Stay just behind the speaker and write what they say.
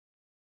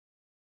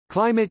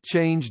Climate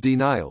change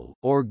denial,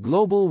 or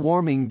global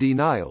warming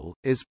denial,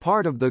 is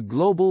part of the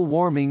global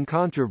warming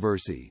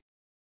controversy.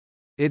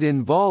 It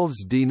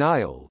involves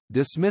denial,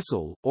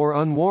 dismissal,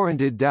 or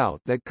unwarranted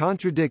doubt that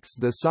contradicts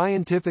the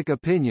scientific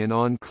opinion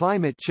on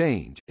climate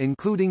change,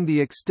 including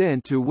the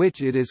extent to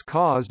which it is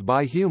caused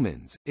by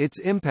humans, its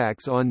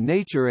impacts on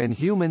nature and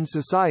human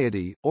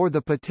society, or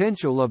the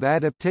potential of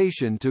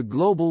adaptation to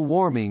global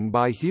warming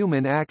by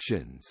human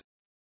actions.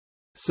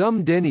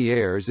 Some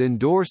deniers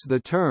endorse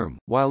the term,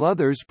 while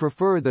others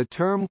prefer the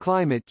term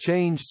climate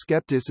change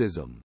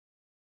skepticism.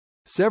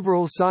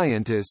 Several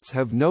scientists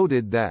have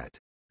noted that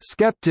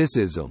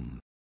skepticism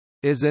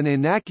is an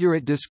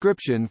inaccurate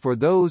description for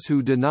those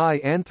who deny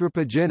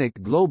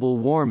anthropogenic global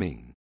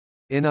warming.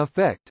 In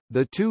effect,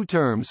 the two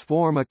terms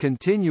form a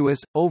continuous,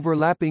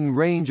 overlapping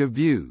range of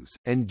views,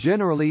 and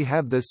generally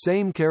have the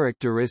same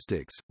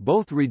characteristics.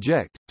 Both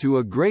reject, to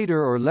a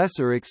greater or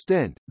lesser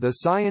extent, the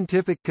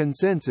scientific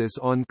consensus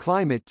on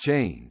climate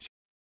change.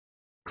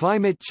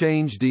 Climate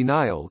change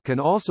denial can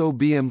also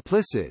be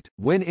implicit,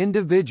 when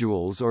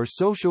individuals or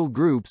social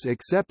groups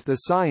accept the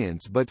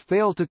science but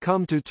fail to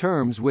come to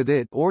terms with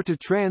it or to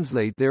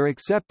translate their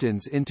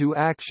acceptance into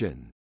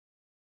action.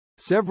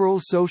 Several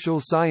social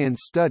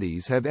science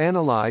studies have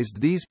analyzed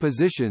these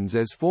positions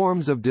as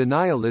forms of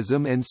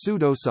denialism and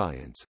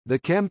pseudoscience. The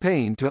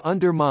campaign to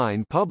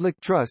undermine public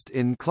trust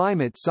in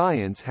climate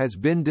science has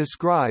been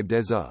described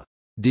as a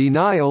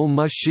denial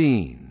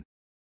machine,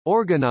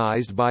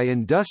 organized by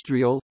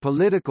industrial,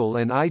 political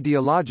and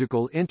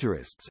ideological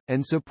interests,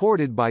 and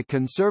supported by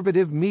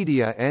conservative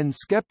media and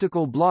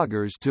skeptical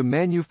bloggers to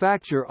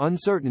manufacture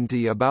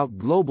uncertainty about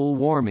global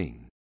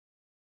warming.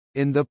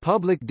 In the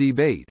public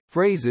debate,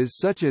 phrases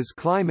such as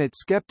climate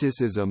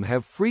skepticism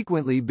have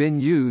frequently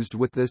been used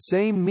with the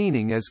same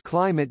meaning as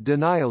climate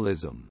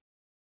denialism.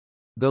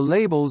 The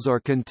labels are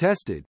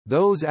contested.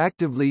 Those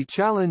actively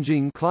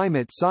challenging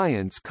climate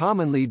science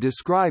commonly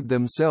describe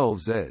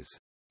themselves as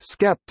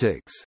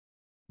skeptics,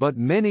 but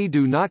many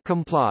do not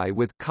comply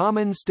with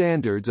common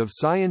standards of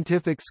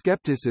scientific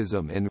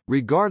skepticism and,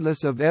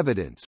 regardless of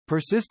evidence,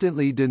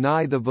 persistently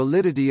deny the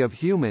validity of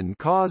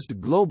human-caused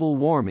global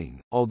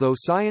warming. Although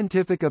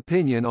scientific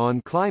opinion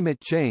on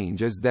climate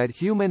change is that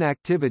human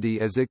activity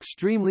is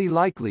extremely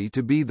likely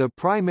to be the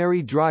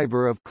primary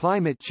driver of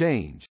climate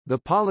change, the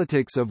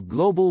politics of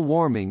global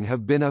warming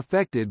have been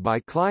affected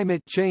by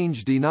climate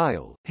change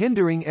denial,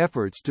 hindering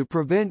efforts to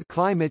prevent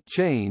climate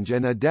change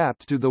and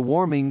adapt to the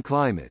warming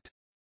climate.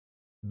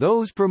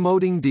 Those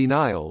promoting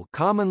denial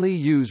commonly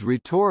use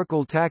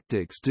rhetorical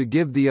tactics to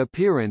give the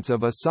appearance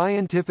of a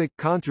scientific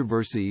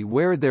controversy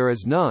where there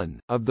is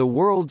none. Of the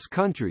world's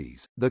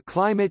countries, the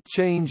climate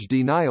change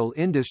denial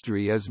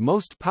industry is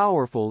most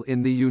powerful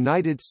in the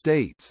United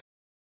States.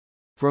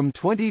 From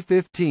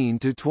 2015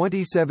 to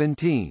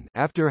 2017,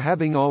 after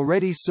having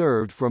already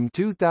served from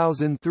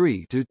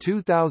 2003 to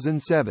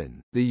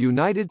 2007, the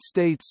United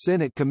States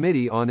Senate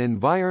Committee on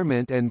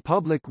Environment and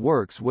Public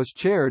Works was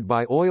chaired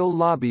by oil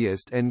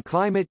lobbyist and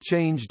climate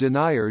change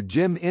denier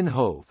Jim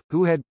Inhofe,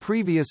 who had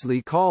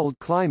previously called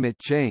climate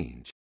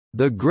change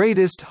the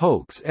greatest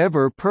hoax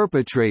ever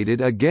perpetrated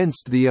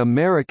against the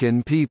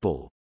American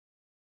people,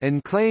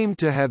 and claimed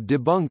to have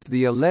debunked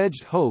the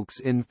alleged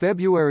hoax in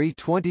February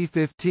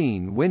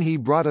 2015 when he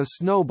brought a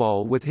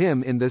snowball with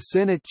him in the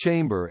Senate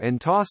chamber and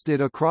tossed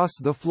it across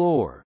the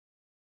floor.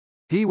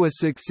 He was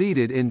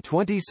succeeded in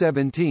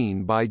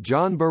 2017 by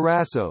John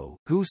Barrasso,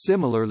 who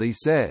similarly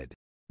said,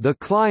 "The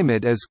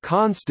climate is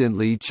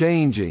constantly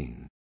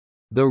changing.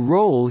 The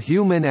role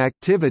human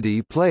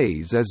activity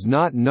plays is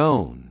not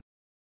known."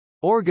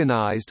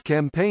 Organized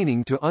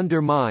campaigning to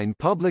undermine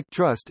public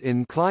trust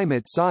in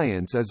climate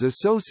science is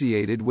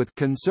associated with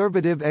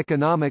conservative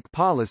economic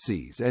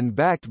policies and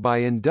backed by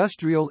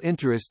industrial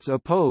interests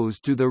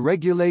opposed to the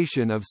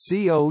regulation of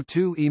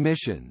CO2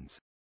 emissions.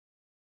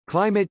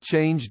 Climate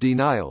change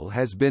denial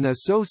has been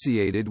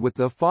associated with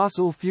the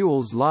fossil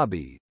fuels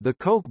lobby, the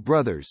Koch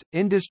brothers,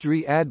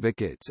 industry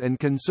advocates and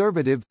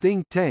conservative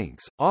think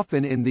tanks,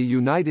 often in the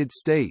United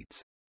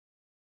States.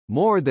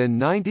 More than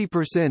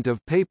 90%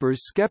 of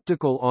papers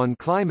skeptical on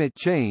climate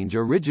change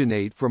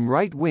originate from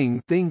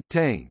right-wing think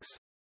tanks.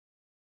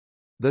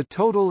 The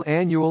total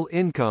annual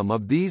income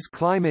of these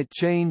climate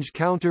change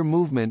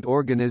counter-movement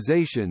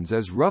organizations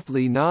is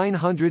roughly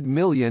 $900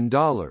 million.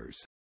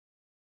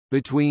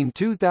 Between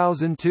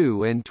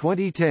 2002 and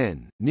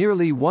 2010,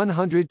 nearly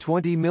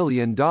 $120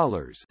 million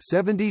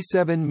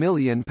 £77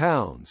 million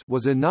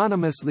was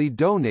anonymously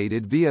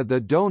donated via the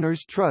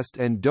Donors Trust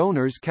and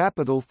Donors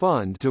Capital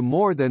Fund to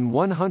more than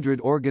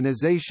 100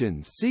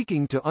 organizations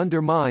seeking to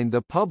undermine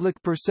the public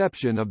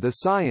perception of the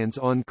science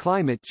on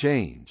climate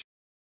change.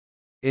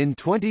 In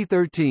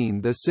 2013,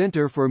 the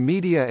Center for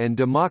Media and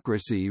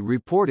Democracy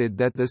reported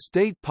that the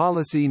State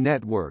Policy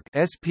Network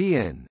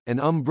 (SPN), an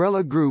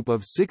umbrella group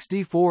of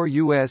 64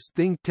 U.S.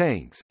 think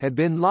tanks, had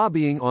been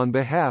lobbying on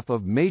behalf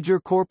of major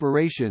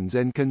corporations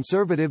and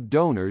conservative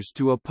donors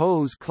to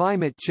oppose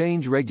climate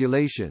change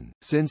regulation.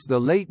 Since the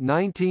late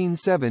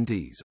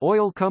 1970s,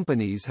 oil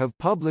companies have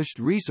published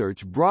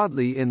research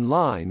broadly in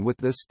line with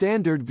the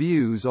standard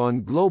views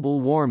on global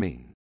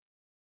warming.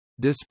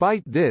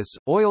 Despite this,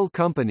 oil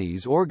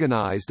companies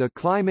organized a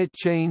climate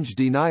change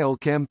denial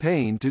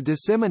campaign to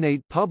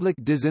disseminate public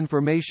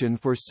disinformation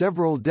for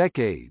several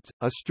decades,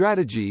 a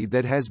strategy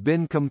that has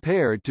been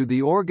compared to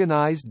the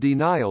organized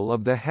denial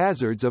of the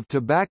hazards of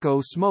tobacco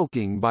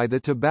smoking by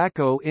the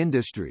tobacco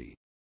industry.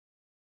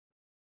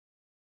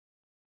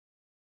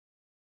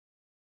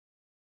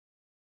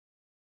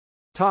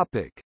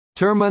 Topic: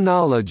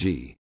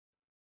 Terminology.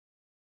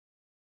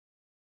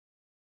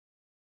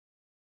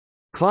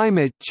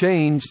 Climate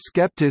change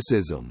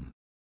skepticism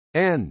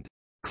and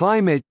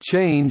climate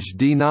change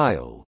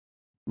denial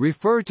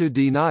refer to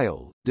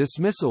denial,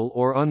 dismissal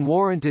or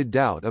unwarranted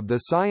doubt of the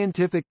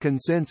scientific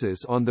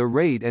consensus on the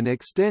rate and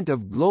extent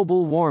of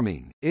global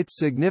warming, its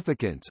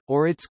significance,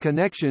 or its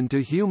connection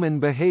to human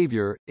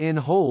behavior, in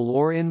whole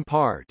or in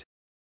part.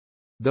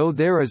 Though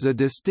there is a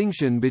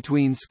distinction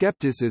between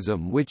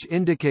skepticism, which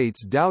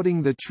indicates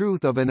doubting the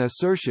truth of an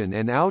assertion,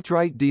 and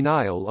outright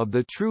denial of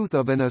the truth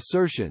of an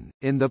assertion,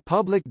 in the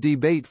public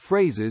debate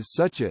phrases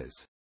such as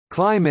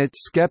climate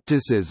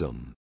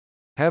skepticism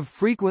have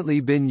frequently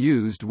been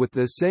used with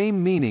the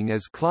same meaning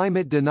as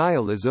climate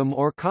denialism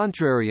or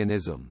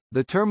contrarianism.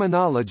 The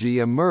terminology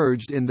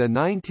emerged in the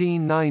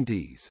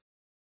 1990s.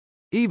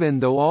 Even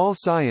though all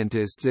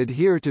scientists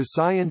adhere to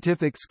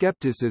scientific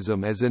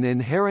skepticism as an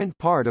inherent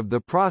part of the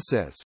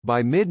process,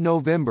 by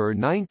mid-November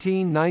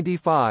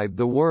 1995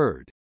 the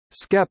word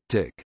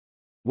skeptic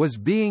was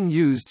being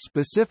used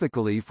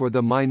specifically for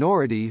the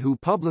minority who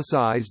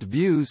publicized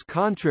views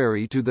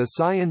contrary to the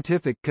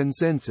scientific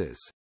consensus.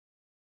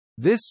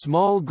 This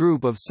small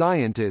group of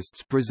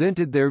scientists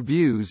presented their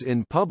views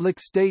in public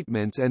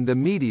statements and the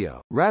media,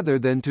 rather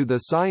than to the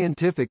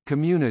scientific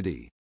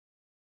community.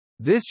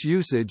 This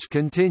usage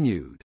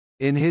continued.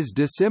 In his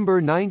December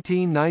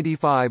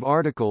 1995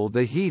 article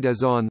The Heat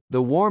is On,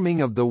 The Warming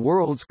of the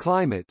World's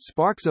Climate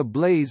Sparks a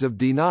Blaze of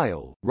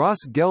Denial, Ross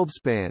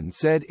Gelbspan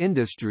said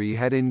industry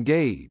had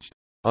engaged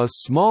a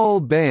small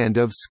band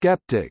of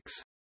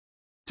skeptics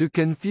to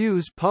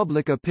confuse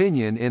public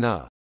opinion in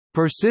a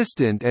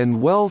persistent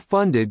and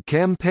well-funded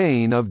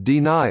campaign of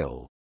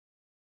denial.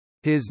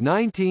 His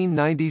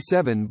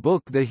 1997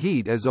 book The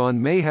Heat is On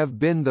may have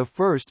been the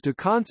first to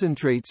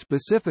concentrate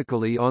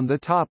specifically on the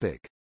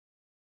topic.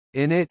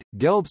 In it,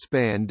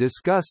 Gelbspan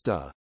discussed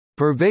a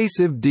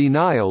pervasive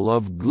denial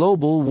of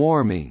global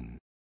warming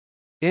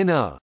in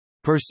a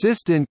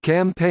persistent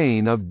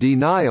campaign of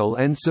denial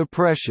and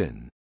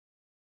suppression,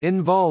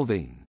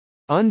 involving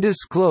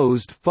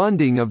undisclosed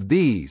funding of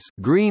these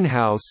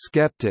greenhouse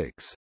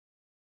skeptics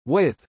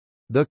with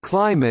the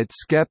climate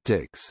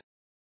skeptics,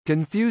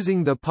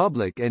 confusing the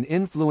public and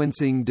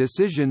influencing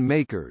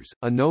decision-makers.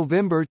 A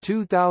November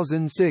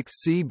 2006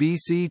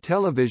 CBC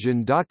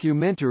television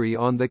documentary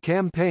on the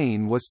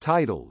campaign was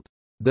titled,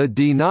 The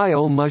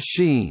Denial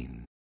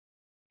Machine.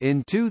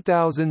 In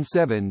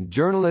 2007,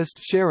 journalist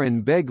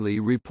Sharon Begley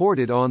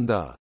reported on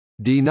the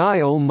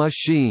denial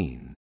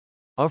machine,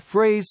 a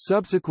phrase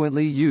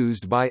subsequently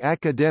used by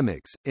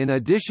academics. In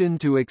addition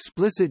to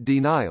explicit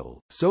denial,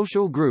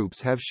 social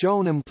groups have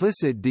shown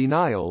implicit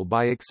denial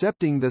by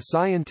accepting the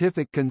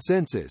scientific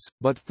consensus,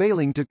 but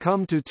failing to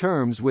come to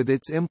terms with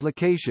its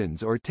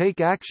implications or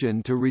take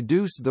action to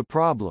reduce the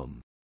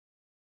problem.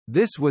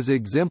 This was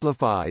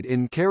exemplified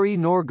in Kari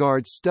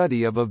Norgard's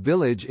study of a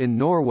village in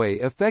Norway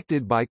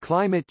affected by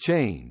climate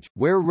change,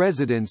 where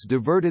residents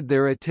diverted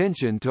their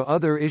attention to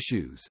other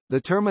issues. The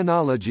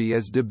terminology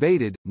is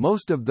debated.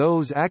 Most of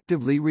those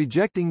actively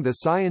rejecting the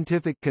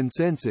scientific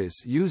consensus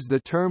use the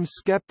terms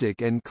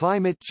skeptic and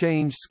climate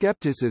change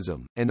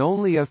skepticism, and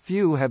only a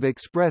few have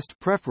expressed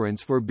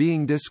preference for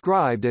being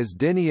described as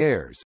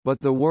deniers, but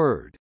the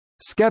word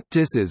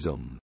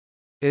skepticism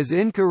is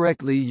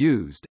incorrectly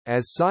used,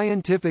 as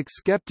scientific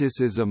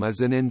skepticism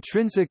is an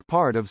intrinsic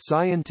part of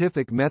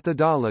scientific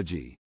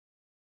methodology.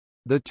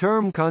 The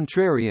term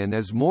contrarian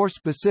is more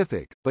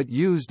specific, but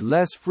used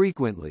less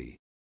frequently.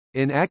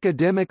 In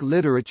academic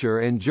literature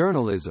and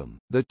journalism,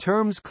 the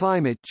terms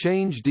climate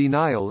change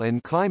denial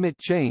and climate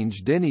change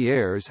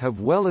deniers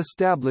have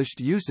well-established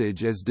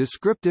usage as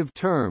descriptive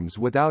terms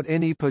without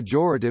any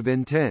pejorative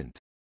intent.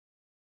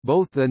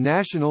 Both the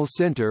National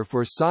Center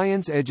for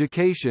Science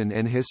Education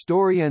and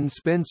historian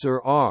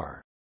Spencer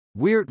R.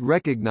 Weert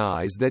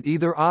recognize that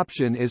either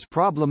option is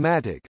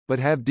problematic, but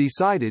have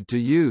decided to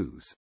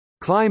use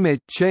climate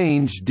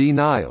change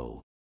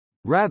denial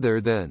rather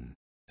than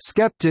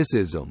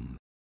skepticism.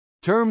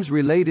 Terms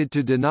related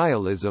to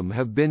denialism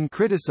have been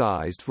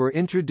criticized for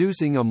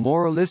introducing a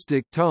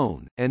moralistic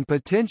tone, and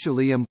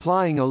potentially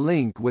implying a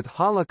link with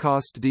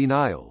Holocaust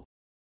denial.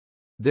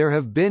 There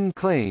have been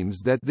claims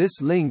that this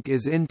link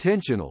is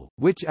intentional,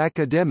 which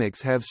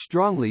academics have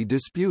strongly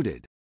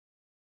disputed.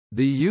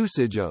 The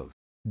usage of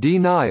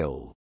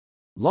denial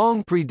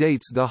long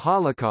predates the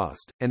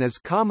Holocaust, and is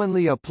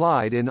commonly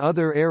applied in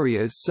other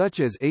areas such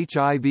as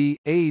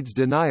HIV/AIDS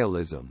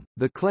denialism.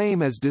 The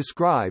claim is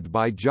described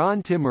by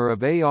John Timmer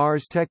of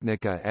Ars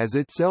Technica as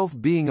itself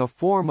being a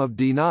form of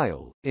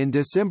denial. In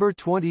December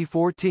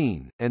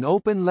 2014, an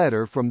open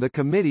letter from the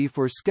Committee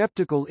for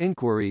Skeptical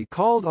Inquiry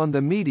called on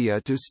the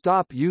media to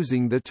stop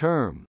using the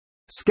term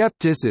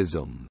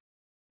skepticism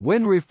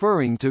when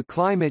referring to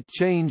climate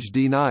change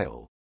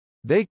denial.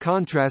 They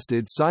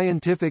contrasted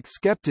scientific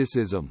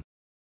skepticism,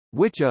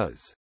 which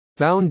is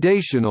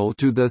foundational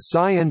to the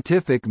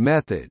scientific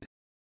method,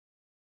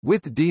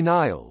 with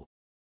denial,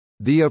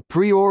 the a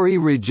priori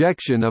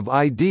rejection of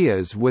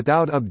ideas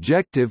without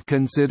objective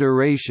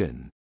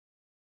consideration,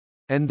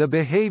 and the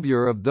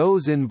behavior of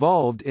those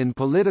involved in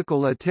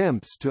political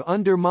attempts to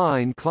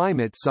undermine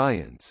climate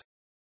science.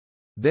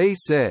 They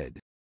said,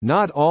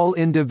 "Not all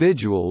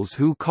individuals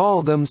who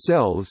call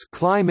themselves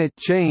climate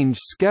change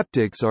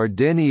skeptics are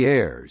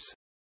deniers.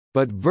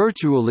 But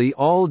virtually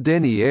all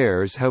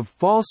deniers have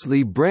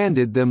falsely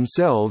branded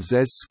themselves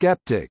as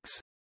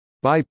skeptics.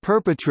 By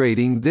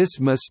perpetrating this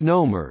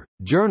misnomer,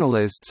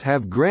 journalists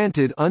have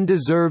granted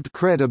undeserved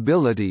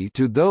credibility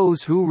to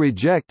those who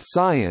reject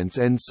science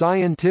and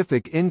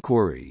scientific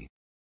inquiry."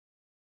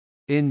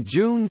 In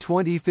June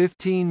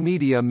 2015,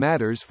 Media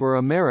Matters for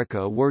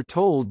America were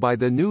told by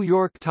the New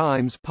York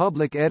Times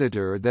public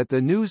editor that the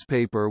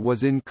newspaper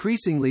was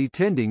increasingly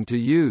tending to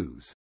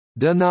use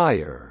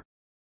denier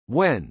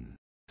when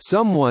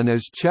someone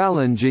is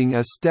challenging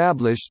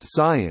established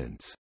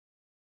science,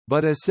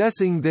 but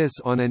assessing this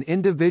on an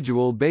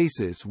individual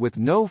basis with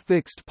no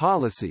fixed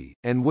policy,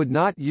 and would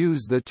not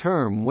use the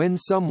term when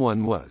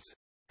someone was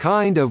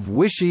kind of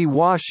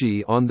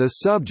wishy-washy on the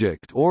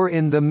subject or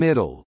in the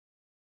middle.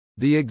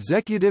 The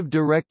executive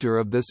director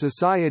of the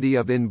Society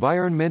of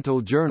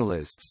Environmental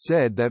Journalists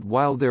said that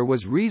while there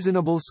was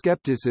reasonable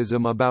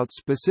skepticism about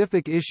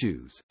specific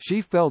issues,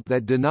 she felt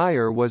that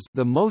denier was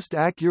the most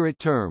accurate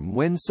term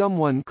when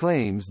someone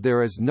claims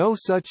there is no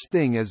such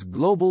thing as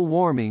global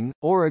warming,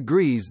 or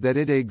agrees that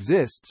it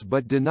exists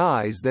but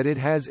denies that it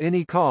has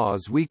any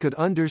cause we could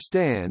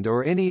understand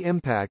or any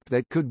impact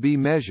that could be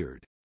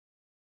measured.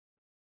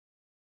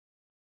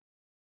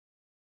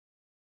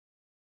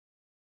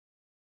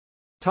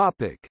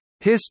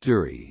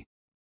 History.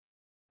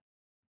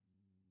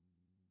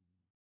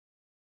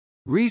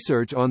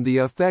 Research on the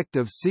effect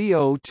of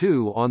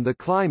CO2 on the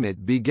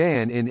climate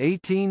began in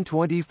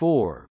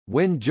 1824,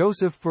 when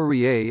Joseph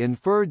Fourier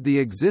inferred the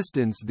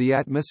existence of the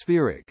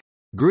atmospheric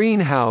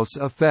greenhouse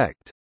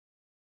effect.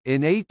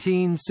 In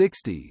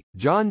 1860,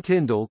 John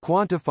Tyndall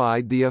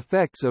quantified the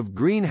effects of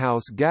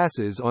greenhouse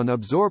gases on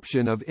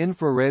absorption of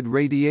infrared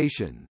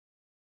radiation.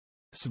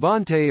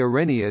 Svante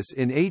Arrhenius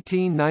in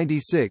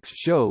 1896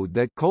 showed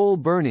that coal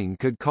burning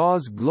could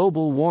cause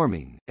global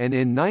warming, and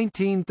in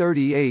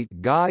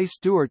 1938 Guy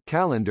Stewart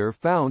Callendar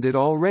found it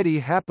already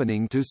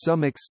happening to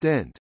some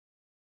extent.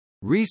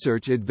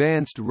 Research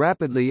advanced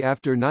rapidly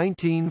after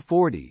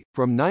 1940.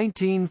 From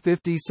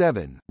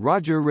 1957,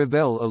 Roger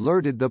Revelle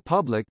alerted the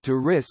public to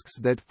risks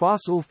that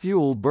fossil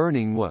fuel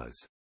burning was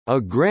a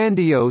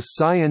grandiose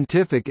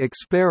scientific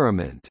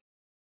experiment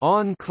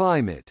on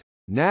climate.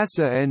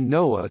 NASA and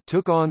NOAA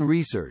took on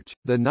research.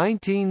 The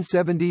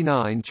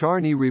 1979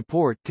 Charney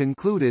Report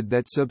concluded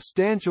that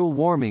substantial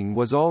warming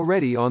was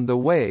already on the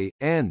way,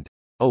 and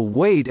a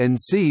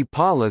wait-and-see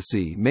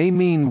policy may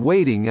mean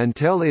waiting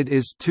until it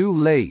is too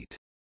late.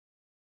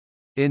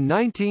 In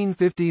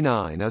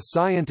 1959, a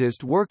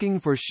scientist working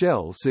for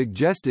Shell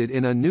suggested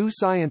in a New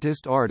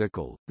Scientist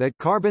article that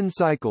carbon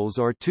cycles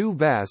are too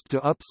vast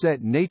to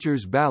upset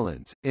nature's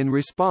balance. In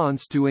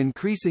response to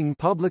increasing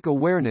public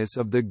awareness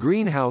of the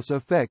greenhouse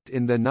effect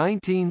in the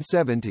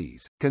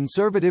 1970s,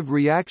 conservative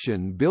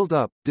reaction built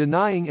up,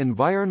 denying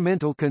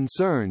environmental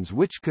concerns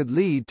which could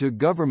lead to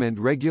government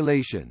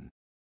regulation.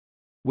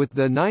 With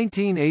the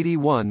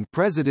 1981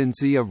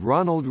 presidency of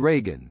Ronald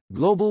Reagan,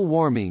 global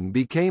warming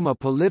became a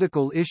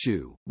political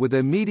issue, with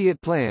immediate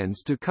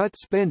plans to cut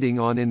spending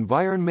on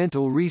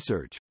environmental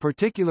research,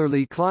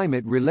 particularly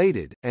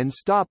climate-related, and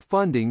stop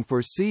funding for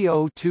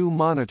CO2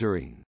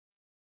 monitoring.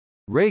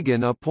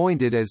 Reagan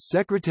appointed as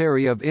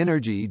Secretary of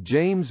Energy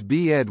James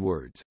B.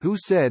 Edwards, who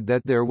said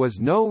that there was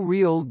no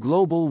real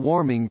global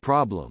warming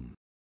problem.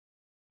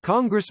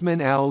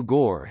 Congressman Al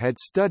Gore had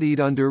studied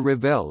under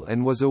Revelle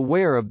and was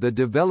aware of the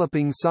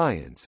developing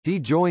science. He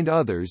joined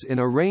others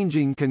in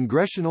arranging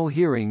congressional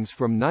hearings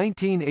from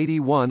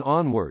 1981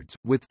 onwards,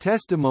 with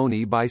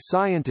testimony by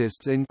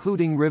scientists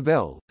including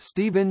Revelle,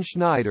 Stephen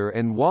Schneider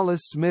and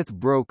Wallace Smith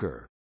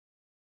Broker.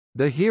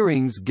 The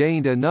hearings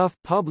gained enough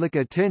public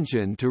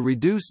attention to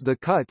reduce the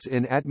cuts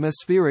in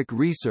atmospheric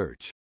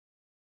research.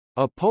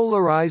 A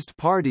polarized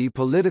party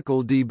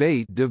political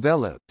debate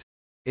developed.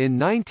 In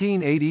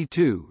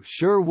 1982,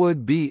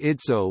 Sherwood B.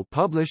 Idso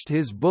published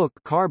his book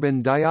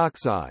Carbon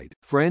Dioxide,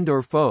 Friend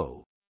or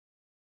Foe?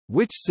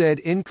 which said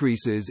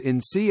increases in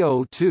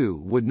CO2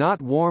 would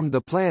not warm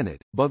the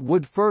planet, but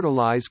would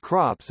fertilize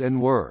crops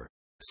and were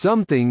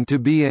something to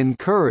be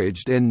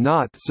encouraged and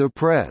not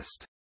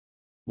suppressed,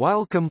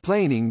 while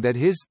complaining that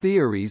his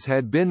theories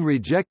had been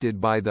rejected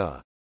by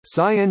the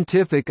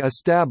scientific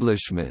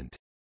establishment.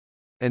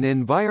 An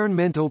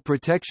Environmental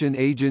Protection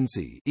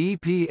Agency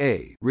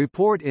 (EPA)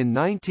 report in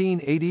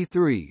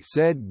 1983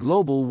 said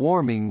global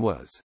warming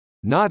was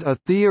not a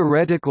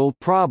theoretical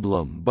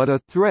problem but a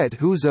threat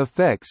whose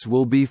effects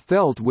will be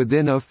felt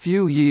within a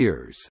few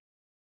years,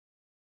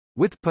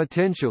 with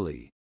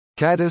potentially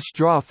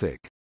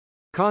catastrophic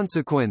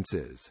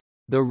consequences.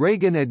 The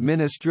Reagan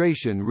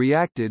administration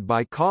reacted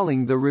by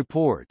calling the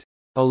report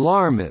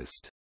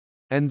alarmist,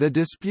 and the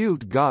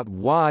dispute got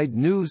wide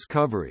news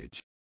coverage.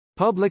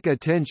 Public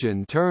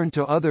attention turned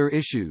to other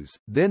issues,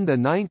 then the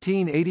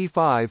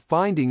 1985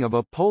 finding of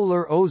a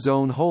polar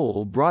ozone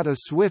hole brought a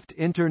swift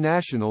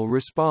international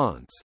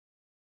response.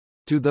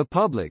 To the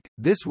public,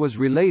 this was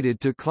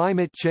related to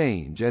climate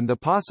change and the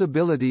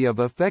possibility of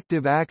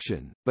effective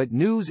action, but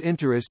news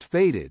interest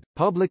faded.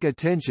 Public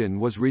attention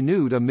was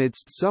renewed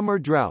amidst summer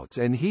droughts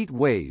and heat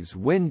waves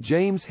when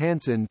James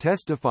Hansen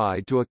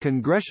testified to a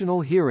congressional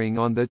hearing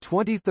on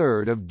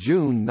 23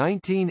 June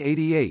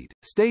 1988,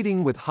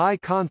 stating with high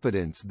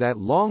confidence that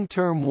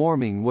long-term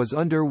warming was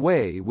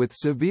underway with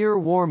severe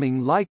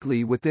warming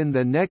likely within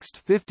the next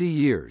 50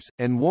 years,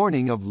 and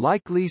warning of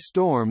likely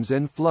storms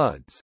and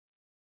floods.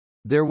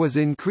 There was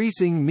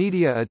increasing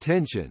media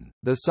attention.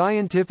 The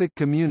scientific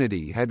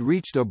community had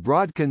reached a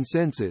broad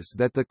consensus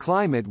that the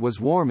climate was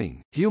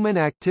warming, human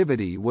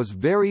activity was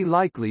very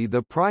likely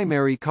the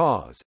primary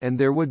cause, and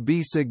there would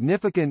be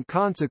significant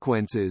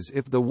consequences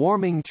if the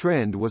warming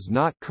trend was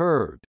not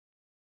curbed.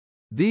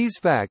 These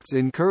facts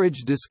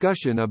encouraged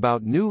discussion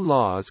about new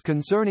laws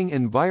concerning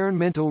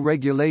environmental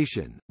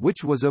regulation,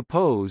 which was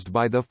opposed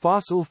by the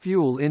fossil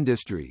fuel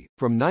industry.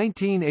 From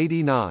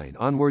 1989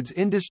 onwards,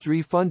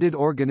 industry-funded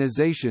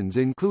organizations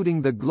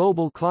including the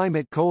Global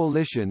Climate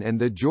Coalition and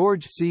the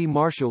George C.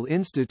 Marshall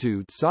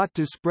Institute sought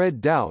to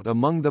spread doubt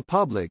among the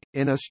public,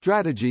 in a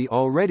strategy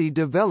already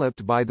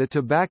developed by the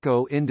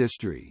tobacco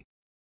industry.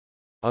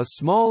 A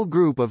small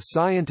group of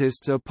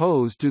scientists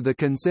opposed to the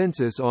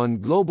consensus on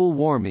global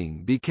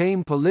warming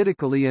became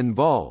politically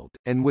involved,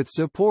 and with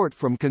support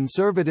from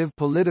conservative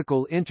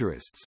political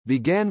interests,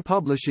 began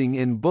publishing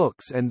in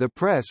books and the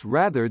press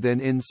rather than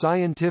in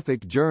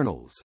scientific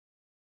journals.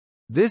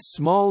 This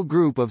small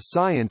group of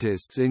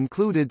scientists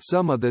included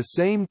some of the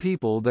same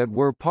people that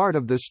were part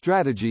of the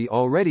strategy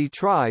already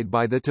tried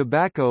by the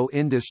tobacco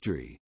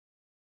industry.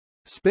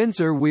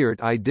 Spencer Weir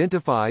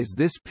identifies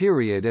this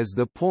period as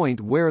the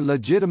point where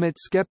legitimate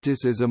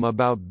skepticism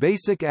about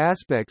basic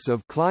aspects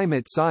of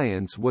climate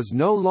science was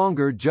no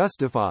longer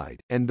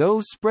justified, and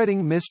those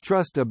spreading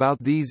mistrust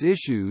about these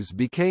issues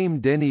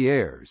became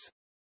deniers.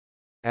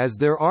 As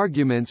their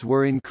arguments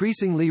were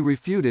increasingly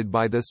refuted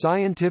by the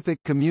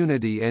scientific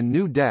community and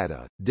new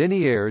data,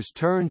 deniers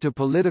turned to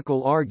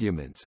political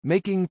arguments,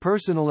 making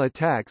personal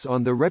attacks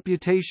on the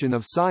reputation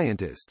of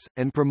scientists,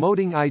 and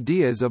promoting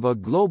ideas of a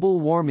global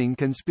warming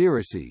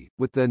conspiracy.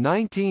 With the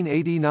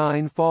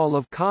 1989 fall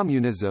of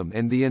communism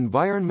and the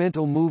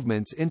environmental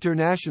movement's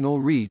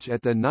international reach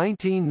at the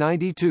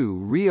 1992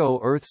 Rio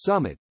Earth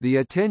Summit, the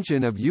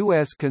attention of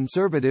U.S.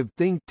 conservative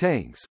think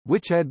tanks,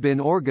 which had been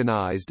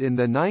organized in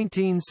the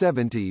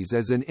 1970s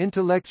as an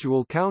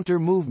intellectual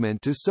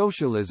counter-movement to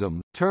socialism,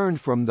 turned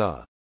from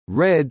the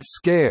Red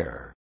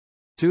Scare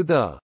to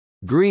the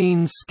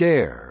Green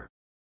Scare,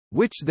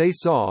 which they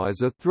saw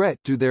as a threat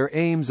to their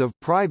aims of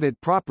private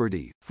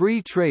property,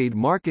 free trade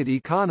market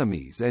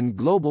economies and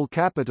global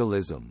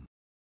capitalism.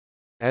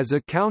 As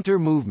a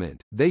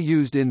counter-movement, they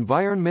used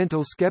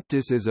environmental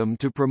skepticism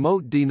to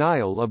promote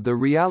denial of the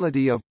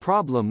reality of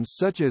problems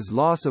such as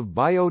loss of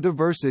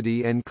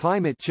biodiversity and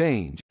climate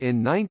change.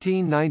 In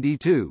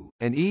 1992,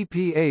 an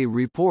EPA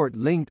report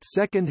linked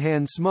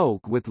secondhand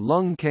smoke with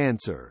lung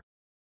cancer.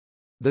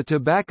 The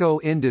tobacco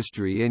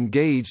industry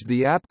engaged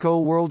the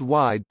APCO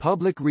Worldwide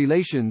Public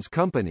Relations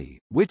Company,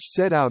 which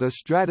set out a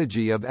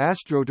strategy of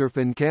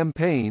astroturfing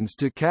campaigns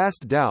to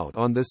cast doubt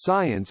on the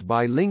science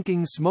by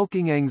linking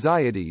smoking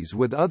anxieties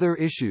with other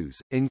issues,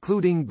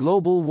 including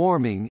global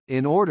warming,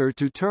 in order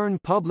to turn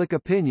public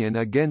opinion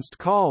against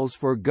calls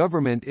for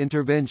government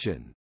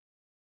intervention.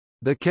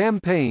 The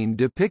campaign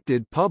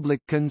depicted public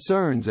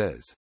concerns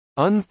as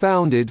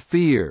unfounded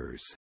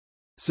fears,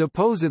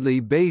 supposedly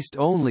based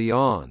only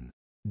on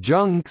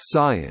junk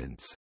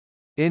science,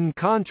 in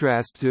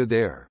contrast to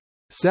their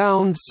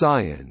sound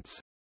science,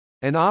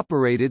 and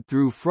operated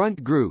through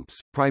front groups,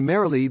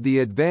 primarily the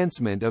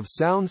Advancement of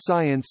Sound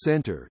Science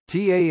Center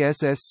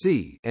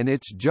 (TASSC) and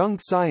its junk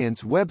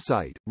science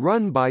website,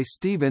 run by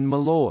Stephen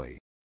Malloy.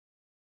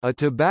 A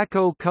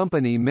tobacco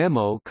company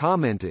memo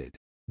commented,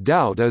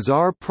 "Doubt is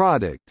our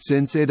product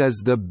since it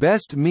is the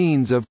best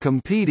means of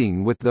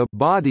competing with the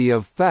body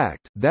of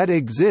fact that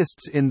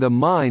exists in the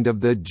mind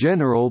of the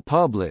general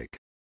public.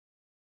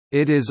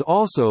 It is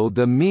also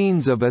the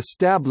means of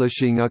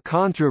establishing a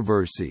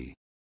controversy.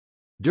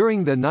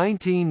 During the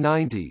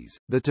 1990s,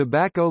 the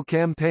tobacco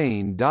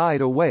campaign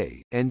died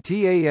away, and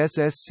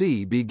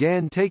TASSC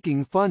began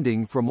taking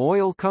funding from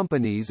oil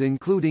companies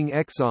including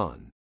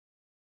Exxon.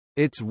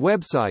 Its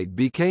website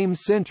became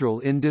central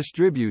in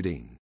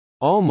distributing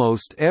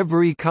almost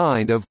every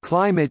kind of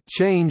climate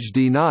change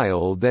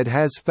denial that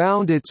has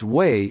found its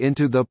way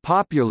into the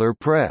popular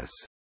press.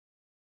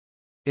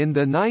 In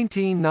the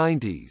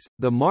 1990s,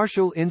 the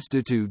Marshall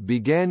Institute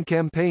began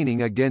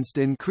campaigning against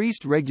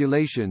increased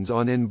regulations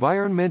on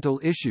environmental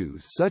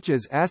issues such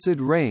as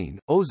acid rain,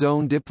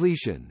 ozone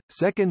depletion,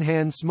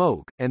 secondhand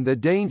smoke, and the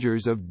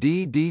dangers of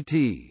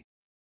DDT.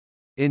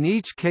 In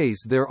each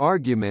case their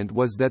argument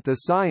was that the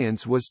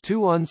science was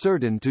too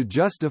uncertain to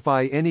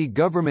justify any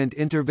government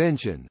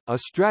intervention, a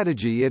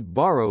strategy it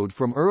borrowed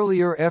from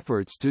earlier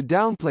efforts to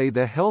downplay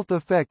the health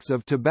effects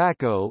of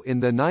tobacco in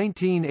the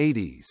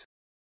 1980s.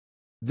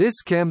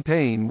 This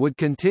campaign would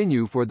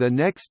continue for the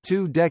next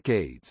 2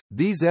 decades.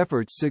 These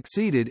efforts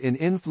succeeded in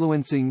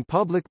influencing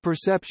public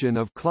perception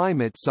of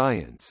climate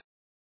science.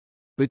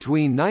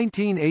 Between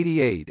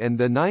 1988 and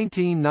the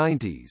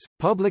 1990s,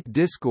 public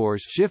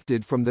discourse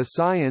shifted from the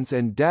science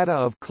and data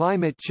of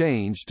climate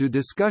change to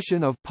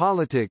discussion of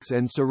politics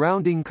and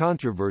surrounding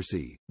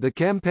controversy. The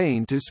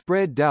campaign to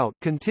spread doubt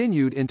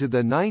continued into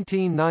the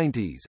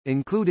 1990s,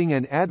 including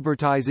an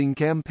advertising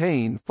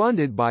campaign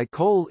funded by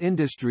coal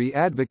industry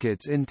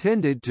advocates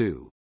intended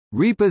to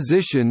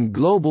reposition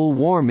global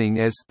warming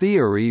as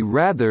theory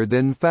rather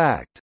than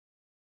fact,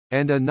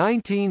 and a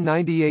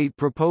 1998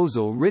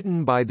 proposal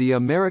written by the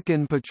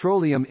American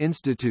Petroleum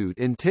Institute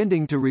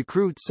intending to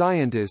recruit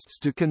scientists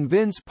to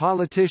convince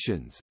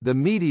politicians, the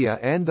media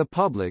and the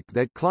public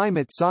that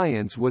climate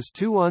science was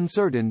too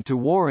uncertain to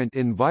warrant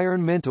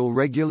environmental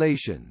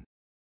regulation.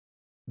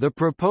 The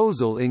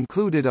proposal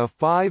included a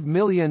 $5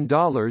 million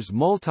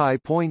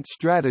multi-point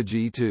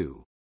strategy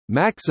to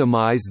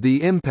maximize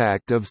the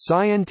impact of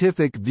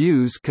scientific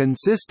views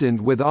consistent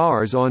with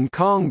ours on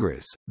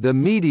Congress, the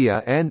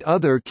media and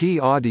other key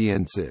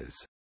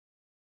audiences,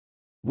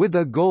 with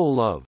a goal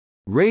of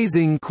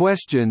raising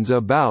questions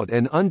about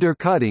and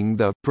undercutting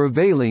the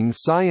prevailing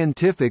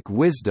scientific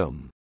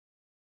wisdom.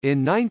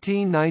 In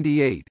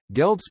 1998,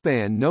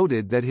 Gelbspan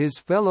noted that his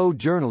fellow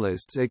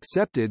journalists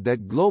accepted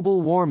that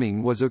global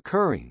warming was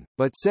occurring,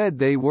 but said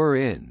they were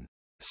in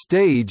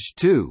Stage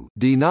 2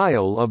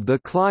 denial of the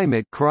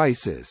climate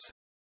crisis,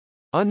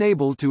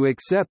 unable to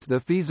accept the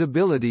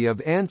feasibility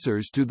of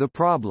answers to the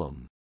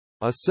problem.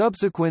 A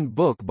subsequent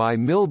book by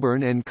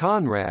Milburn and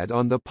Conrad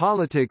on the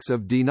politics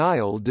of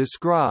denial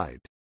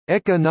described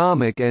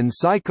economic and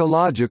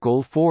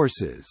psychological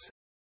forces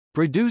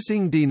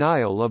producing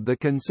denial of the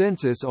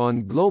consensus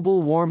on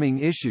global warming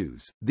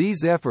issues.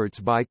 These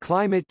efforts by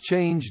climate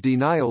change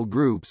denial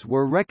groups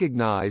were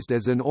recognized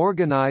as an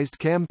organized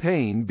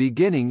campaign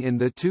beginning in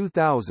the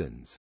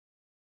 2000s.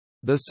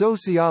 The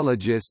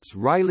sociologists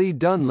Riley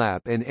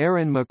Dunlap and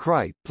Aaron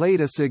McCreight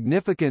played a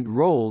significant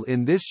role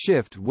in this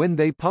shift when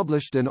they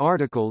published an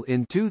article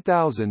in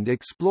 2000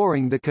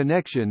 exploring the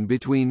connection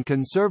between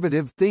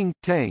conservative think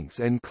tanks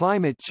and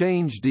climate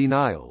change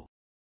denial.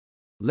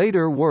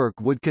 Later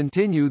work would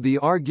continue the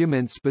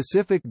argument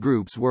specific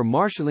groups were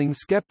marshalling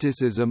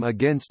skepticism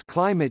against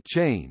climate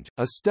change.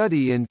 A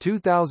study in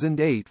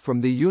 2008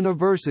 from the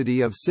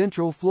University of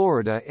Central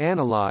Florida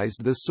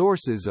analyzed the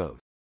sources of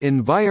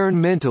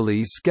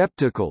environmentally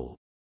skeptical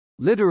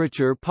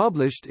literature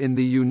published in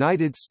the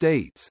United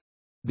States.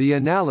 The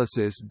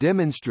analysis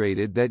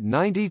demonstrated that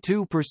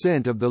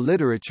 92% of the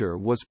literature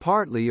was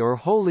partly or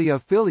wholly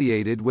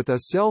affiliated with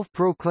a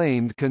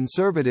self-proclaimed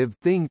conservative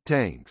think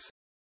tanks.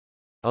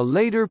 A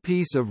later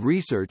piece of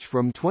research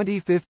from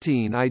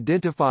 2015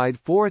 identified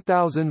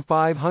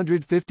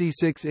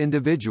 4,556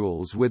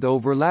 individuals with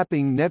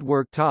overlapping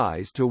network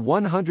ties to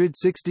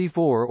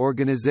 164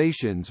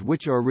 organizations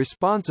which are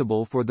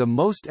responsible for the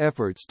most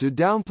efforts to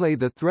downplay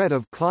the threat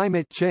of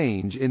climate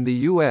change in the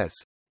U.S.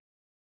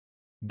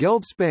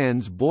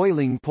 Gelbspan's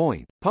Boiling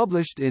Point,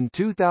 published in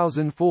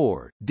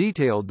 2004,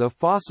 detailed the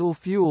fossil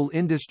fuel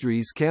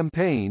industry's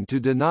campaign to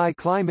deny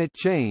climate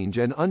change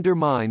and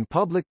undermine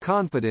public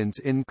confidence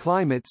in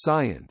climate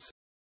science.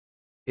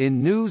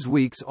 In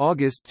Newsweek's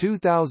August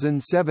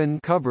 2007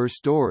 cover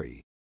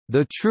story,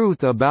 "The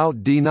Truth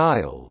About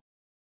Denial,"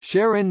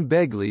 Sharon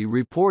Begley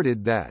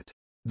reported that,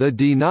 "The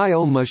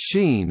denial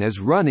machine is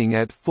running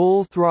at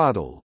full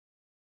throttle,"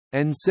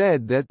 and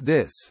said that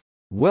this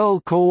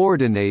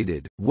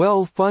well-coordinated,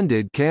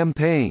 well-funded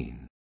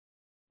campaign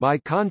by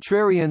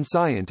contrarian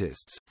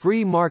scientists,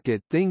 free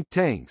market think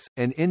tanks,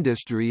 and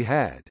industry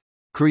had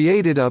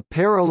created a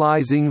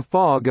paralyzing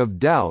fog of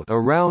doubt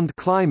around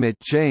climate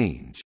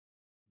change.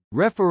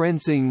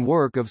 Referencing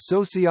work of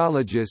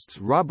sociologists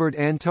Robert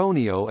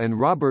Antonio and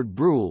Robert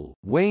Bruhl,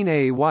 Wayne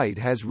A. White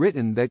has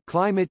written that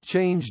climate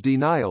change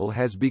denial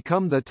has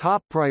become the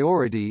top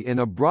priority in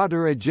a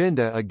broader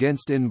agenda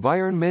against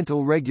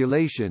environmental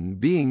regulation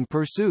being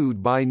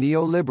pursued by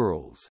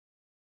neoliberals.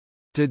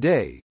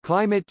 Today,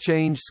 climate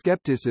change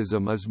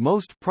skepticism is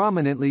most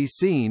prominently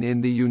seen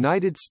in the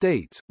United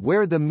States,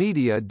 where the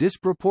media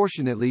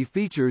disproportionately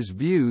features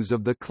views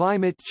of the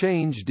climate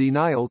change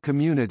denial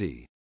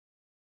community.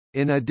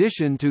 In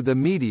addition to the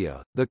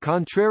media, the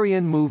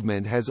contrarian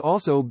movement has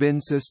also been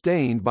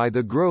sustained by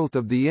the growth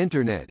of the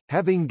Internet,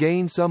 having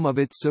gained some of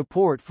its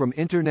support from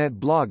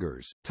Internet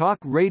bloggers, talk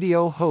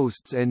radio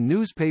hosts and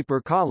newspaper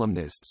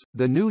columnists.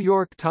 The New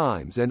York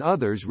Times and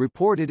others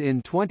reported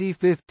in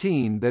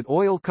 2015 that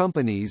oil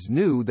companies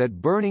knew that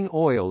burning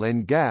oil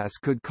and gas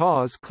could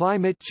cause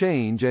climate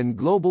change and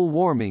global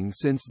warming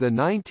since the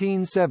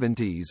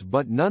 1970s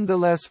but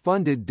nonetheless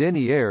funded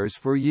deniers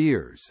for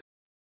years.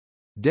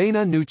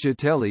 Dana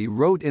Nuccitelli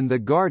wrote in The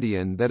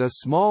Guardian that a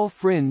small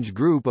fringe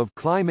group of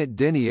climate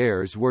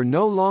deniers were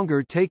no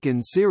longer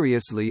taken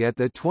seriously at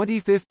the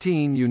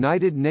 2015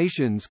 United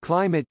Nations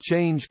Climate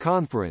Change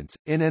Conference,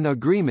 in an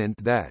agreement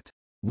that,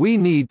 "We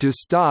need to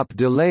stop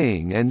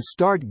delaying and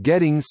start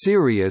getting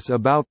serious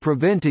about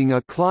preventing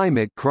a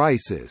climate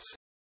crisis."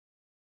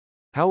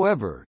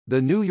 However,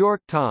 the New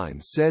York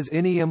Times says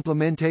any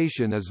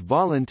implementation is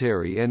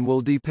voluntary and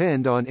will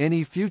depend on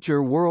any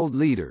future world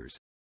leaders.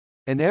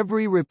 And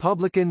every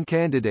Republican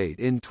candidate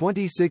in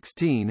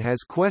 2016 has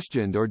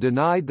questioned or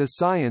denied the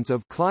science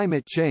of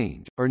climate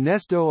change.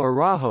 Ernesto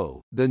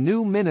Araujo, the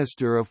new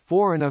Minister of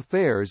Foreign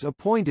Affairs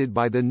appointed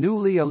by the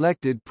newly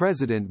elected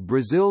president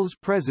Brazil's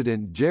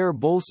President Jair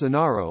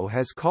Bolsonaro,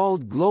 has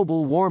called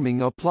global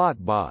warming a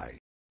plot by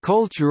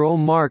cultural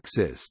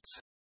Marxists,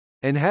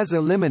 and has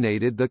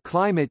eliminated the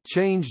climate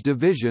change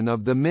division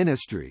of the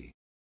ministry.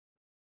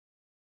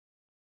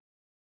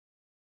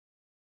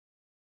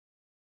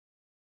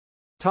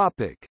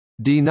 Topic: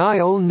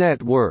 Denial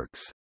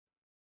networks.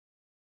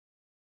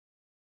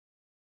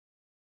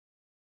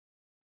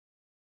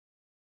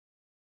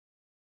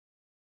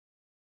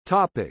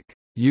 Topic: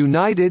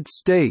 United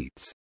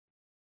States.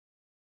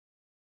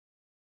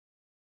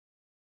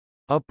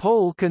 A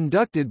poll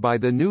conducted by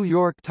the New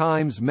York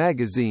Times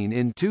Magazine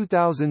in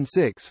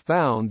 2006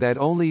 found that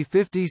only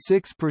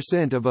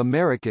 56% of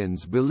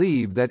Americans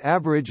believe that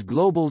average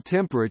global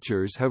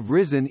temperatures have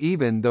risen,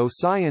 even though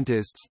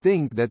scientists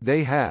think that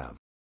they have.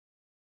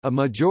 A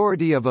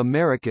majority of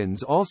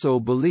Americans also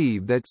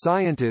believe that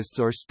scientists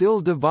are still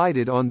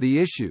divided on the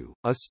issue.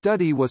 A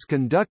study was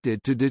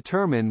conducted to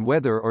determine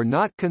whether or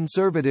not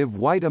conservative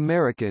white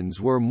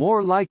Americans were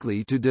more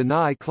likely to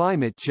deny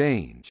climate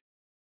change.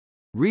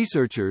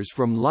 Researchers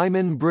from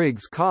Lyman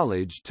Briggs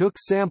College took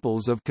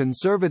samples of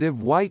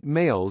conservative white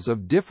males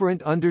of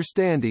different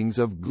understandings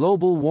of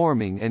global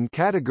warming and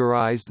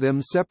categorized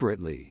them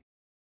separately.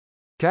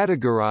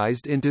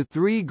 Categorized into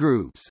three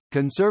groups: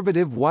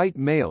 conservative white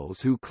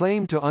males who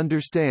claim to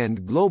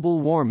understand global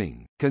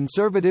warming,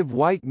 conservative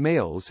white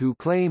males who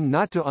claim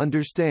not to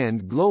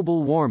understand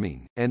global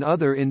warming, and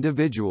other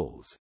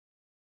individuals.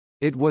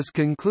 It was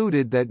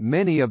concluded that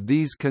many of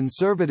these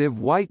conservative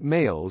white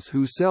males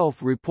who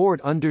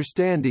self-report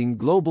understanding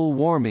global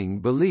warming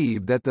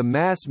believe that the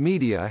mass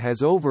media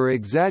has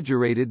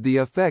over-exaggerated the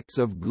effects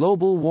of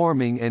global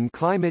warming and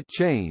climate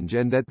change,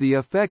 and that the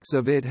effects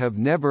of it have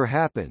never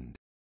happened.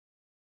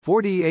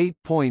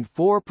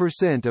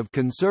 48.4% of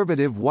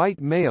conservative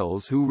white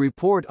males who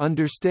report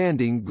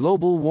understanding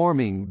global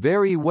warming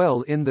very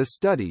well in the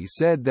study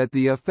said that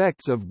the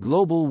effects of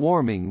global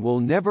warming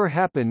will never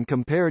happen,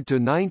 compared to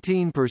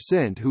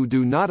 19% who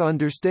do not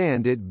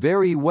understand it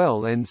very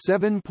well and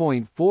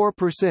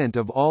 7.4%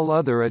 of all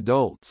other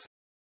adults.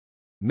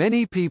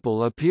 Many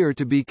people appear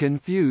to be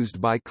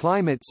confused by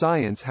climate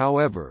science.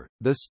 However,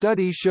 the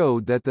study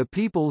showed that the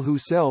people who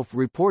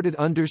self-reported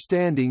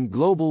understanding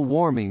global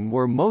warming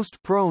were most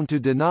prone to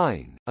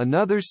denying.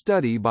 Another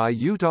study by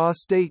Utah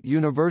State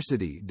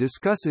University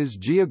discusses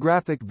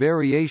geographic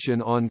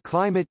variation on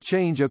climate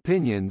change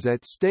opinions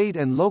at state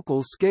and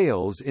local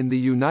scales in the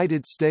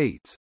United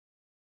States.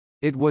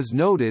 It was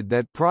noted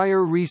that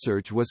prior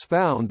research was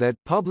found that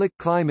public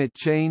climate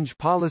change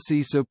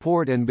policy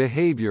support and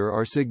behavior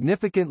are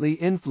significantly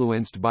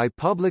influenced by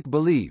public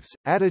beliefs,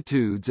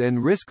 attitudes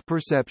and risk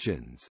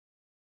perceptions.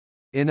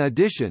 In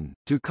addition,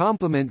 to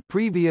complement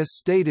previous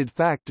stated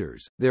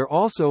factors, they're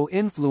also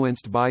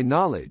influenced by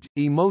knowledge,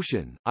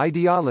 emotion,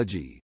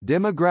 ideology,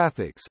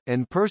 demographics,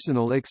 and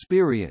personal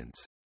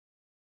experience.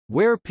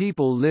 Where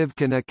people live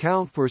can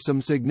account for some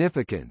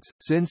significance.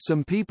 Since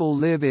some people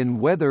live in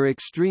weather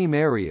extreme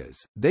areas,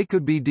 they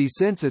could be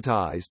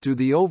desensitized to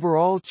the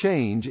overall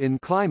change in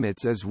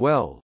climates as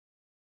well.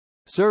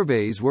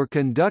 Surveys were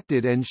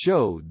conducted and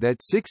showed that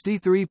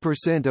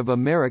 63% of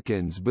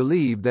Americans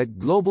believe that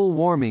global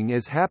warming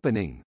is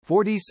happening,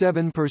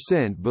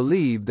 47%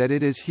 believe that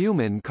it is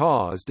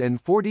human-caused, and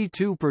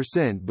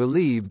 42%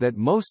 believe that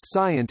most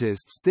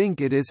scientists think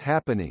it is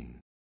happening.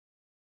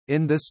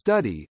 In the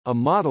study, a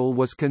model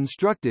was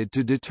constructed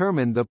to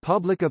determine the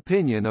public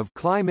opinion of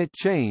climate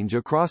change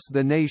across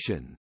the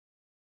nation.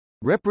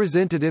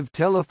 Representative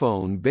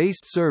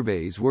telephone-based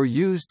surveys were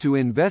used to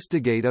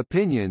investigate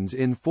opinions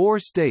in 4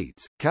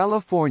 states,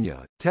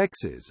 California,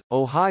 Texas,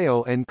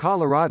 Ohio and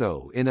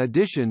Colorado, in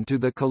addition to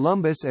the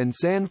Columbus and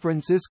San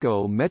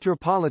Francisco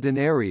metropolitan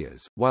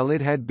areas, while it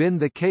had been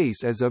the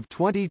case as of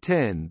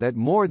 2010 that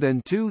more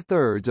than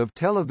 2/3 of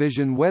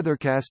television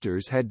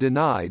weathercasters had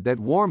denied that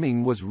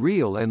warming was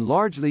real and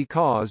largely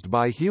caused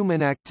by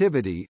human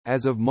activity.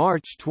 As of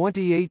March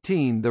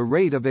 2018, the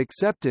rate of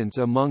acceptance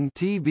among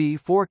TV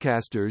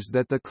forecasters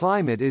that the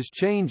climate is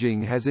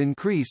changing has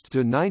increased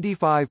to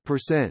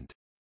 95%.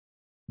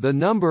 The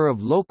number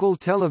of local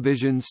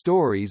television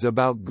stories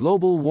about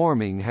global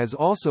warming has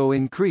also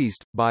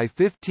increased, by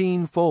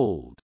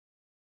 15-fold.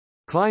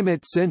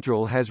 Climate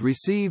Central has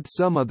received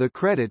some of the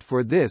credit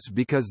for this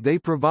because they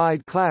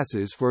provide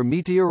classes for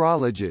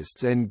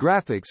meteorologists and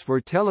graphics for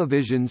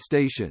television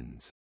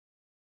stations.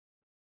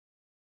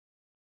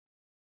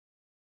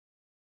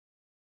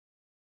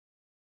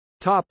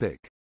 Topic: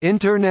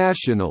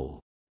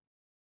 International.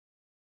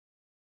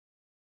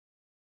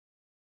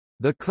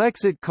 The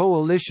Clexit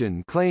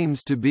Coalition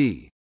claims to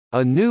be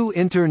a new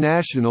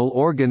international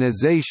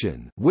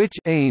organization which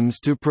aims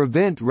to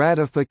prevent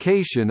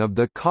ratification of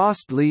the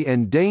costly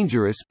and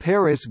dangerous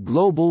Paris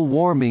Global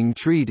Warming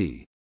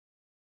Treaty.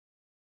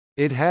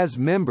 It has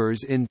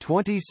members in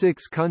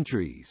 26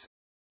 countries.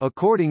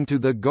 According to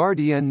The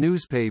Guardian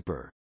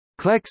newspaper,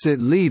 Clexit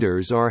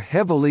leaders are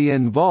heavily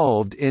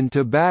involved in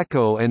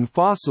tobacco and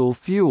fossil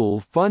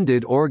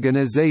fuel-funded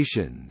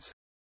organizations.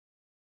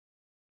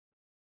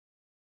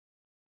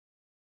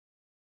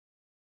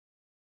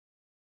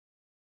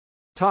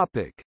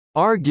 Topic: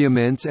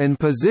 Arguments and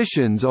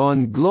positions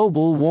on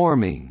global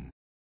warming.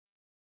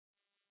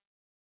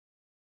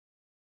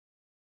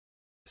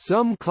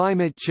 Some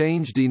climate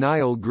change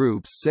denial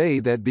groups say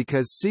that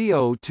because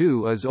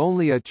CO2 is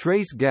only a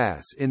trace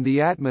gas in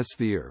the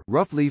atmosphere,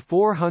 roughly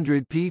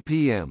 400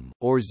 ppm,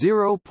 or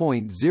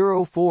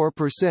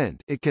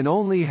 0.04%, it can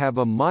only have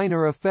a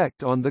minor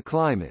effect on the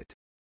climate.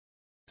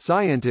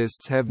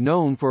 Scientists have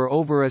known for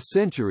over a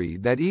century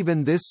that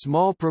even this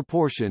small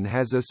proportion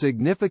has a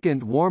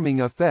significant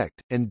warming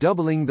effect, and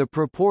doubling the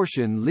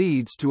proportion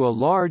leads to a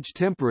large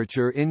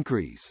temperature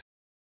increase.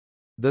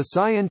 The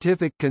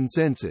scientific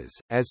consensus,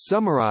 as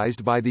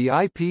summarized by the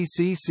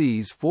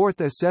IPCC's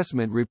Fourth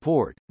Assessment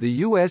Report, the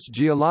U.S.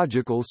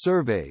 Geological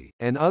Survey,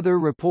 and other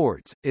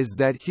reports, is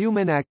that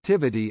human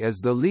activity is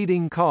the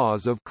leading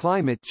cause of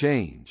climate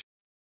change.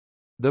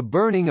 The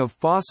burning of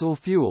fossil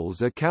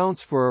fuels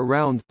accounts for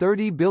around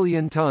 30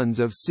 billion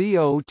tons of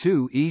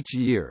CO2 each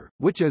year,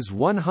 which is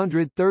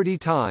 130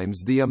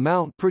 times the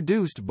amount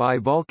produced by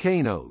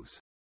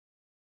volcanoes.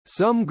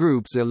 Some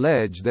groups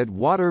allege that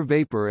water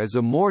vapor is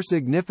a more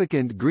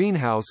significant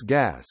greenhouse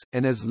gas,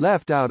 and is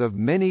left out of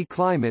many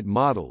climate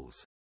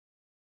models.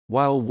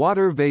 While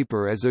water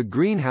vapor is a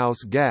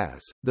greenhouse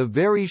gas, the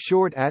very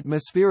short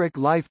atmospheric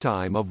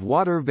lifetime of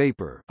water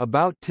vapor,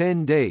 about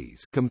 10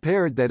 days,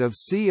 compared that of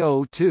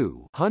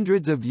CO2,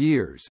 hundreds of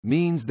years,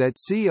 means that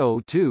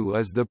CO2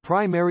 is the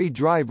primary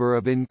driver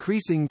of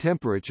increasing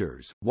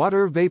temperatures.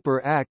 Water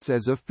vapor acts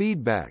as a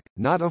feedback,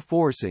 not a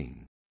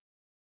forcing.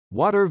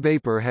 Water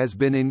vapor has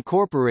been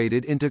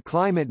incorporated into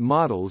climate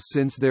models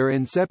since their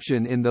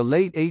inception in the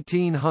late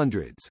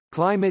 1800s.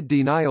 Climate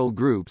denial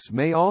groups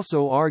may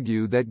also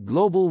argue that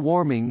global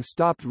warming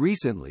stopped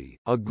recently,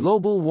 a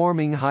global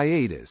warming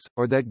hiatus,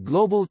 or that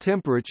global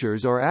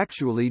temperatures are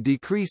actually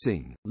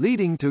decreasing,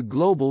 leading to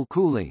global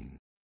cooling.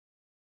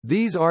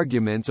 These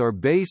arguments are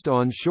based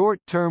on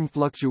short-term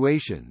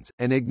fluctuations,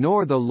 and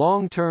ignore the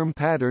long-term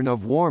pattern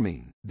of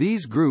warming.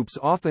 These groups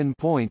often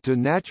point to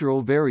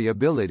natural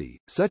variability,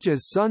 such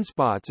as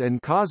sunspots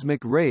and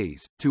cosmic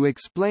rays, to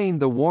explain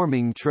the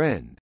warming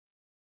trend.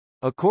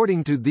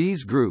 According to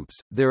these groups,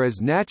 there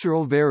is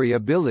natural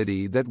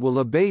variability that will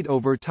abate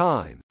over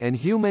time, and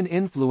human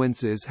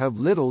influences have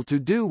little to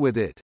do with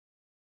it.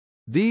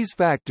 These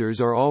factors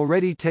are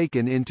already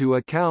taken into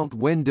account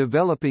when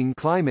developing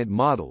climate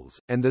models,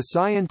 and the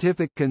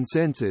scientific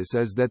consensus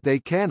is that they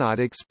cannot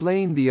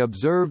explain the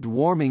observed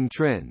warming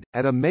trend.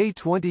 At a May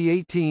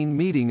 2018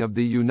 meeting of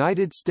the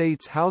United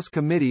States House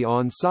Committee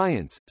on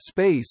Science,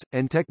 Space,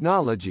 and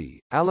Technology,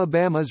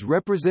 Alabama's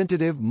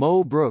Representative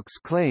Mo Brooks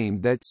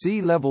claimed that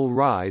sea level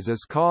rise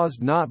is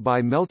caused not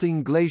by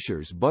melting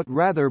glaciers but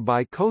rather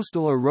by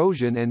coastal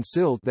erosion and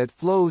silt that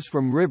flows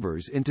from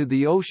rivers into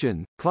the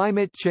ocean.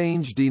 Climate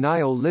change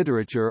denial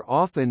literature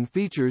often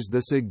features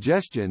the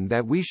suggestion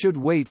that we should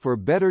wait for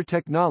better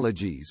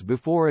technologies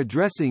before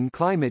addressing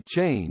climate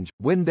change,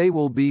 when they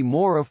will be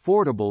more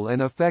affordable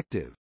and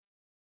effective.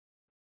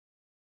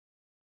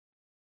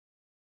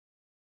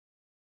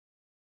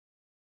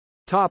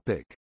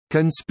 Topic: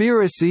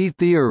 Conspiracy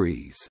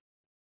theories.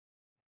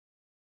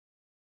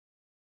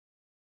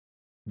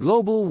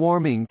 Global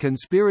warming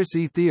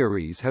conspiracy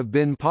theories have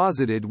been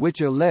posited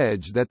which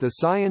allege that the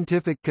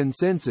scientific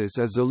consensus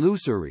is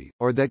illusory,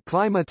 or that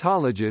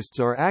climatologists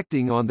are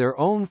acting on their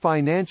own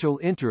financial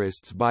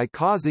interests by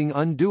causing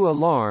undue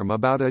alarm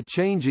about a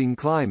changing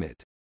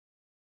climate.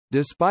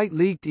 Despite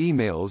leaked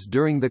emails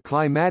during the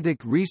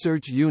Climatic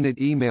Research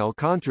Unit email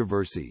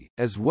controversy,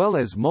 as well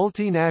as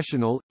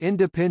multinational,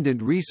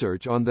 independent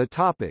research on the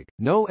topic,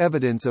 no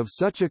evidence of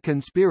such a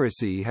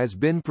conspiracy has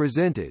been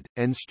presented,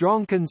 and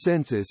strong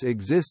consensus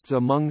exists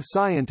among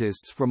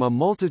scientists from a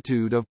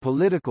multitude of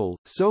political,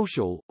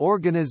 social,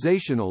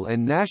 organizational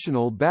and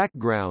national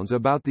backgrounds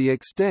about the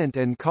extent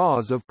and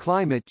cause of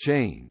climate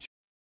change.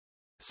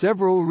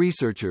 Several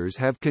researchers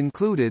have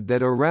concluded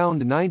that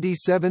around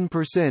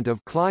 97%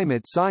 of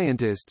climate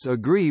scientists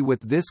agree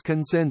with this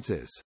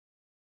consensus.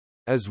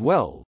 As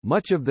well,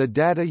 much of the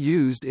data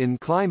used in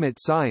climate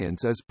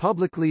science is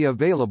publicly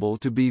available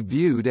to be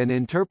viewed and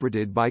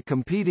interpreted by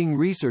competing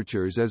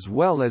researchers as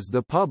well as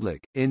the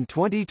public. In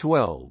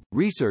 2012,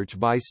 research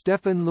by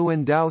Stefan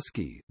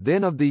Lewandowski,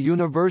 then of the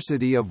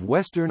University of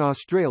Western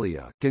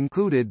Australia,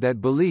 concluded that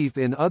belief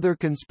in other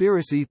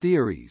conspiracy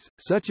theories,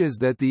 such as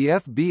that the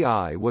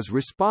FBI was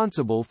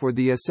responsible for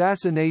the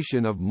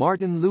assassination of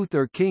Martin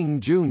Luther King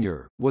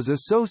Jr., was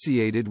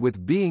associated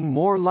with being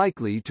more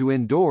likely to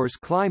endorse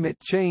climate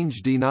change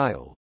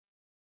denial.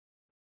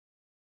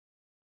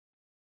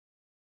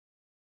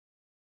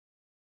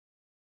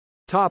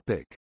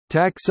 Topic: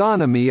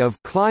 Taxonomy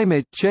of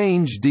climate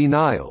change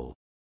denial.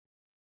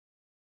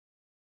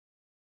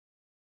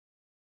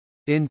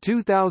 In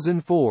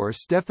 2004,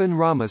 Stefan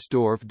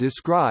Ramersdorf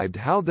described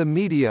how the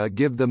media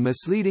give the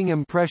misleading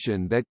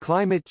impression that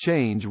climate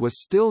change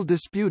was still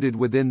disputed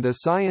within the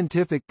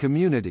scientific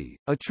community,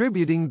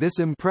 attributing this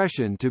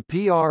impression to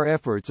PR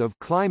efforts of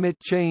climate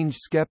change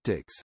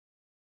skeptics.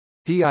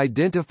 He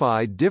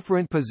identified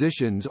different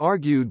positions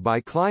argued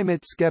by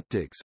climate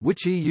skeptics,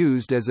 which he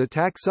used as a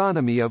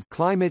taxonomy of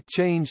climate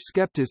change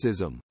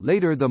skepticism.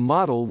 Later, the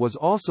model was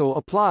also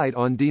applied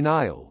on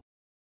denial.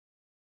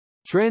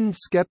 Trend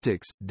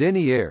skeptics,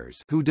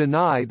 deniers, who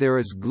deny there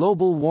is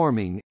global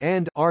warming,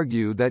 and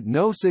argue that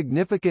no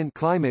significant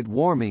climate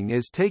warming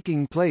is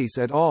taking place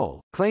at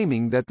all,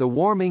 claiming that the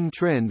warming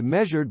trend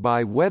measured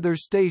by weather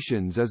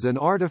stations is an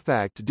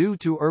artifact due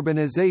to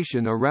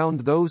urbanization around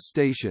those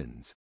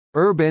stations.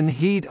 Urban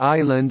heat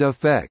island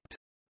effect.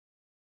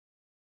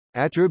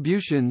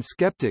 Attribution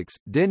skeptics,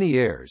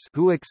 deniers,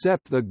 who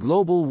accept the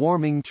global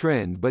warming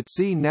trend but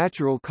see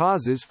natural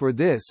causes for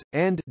this,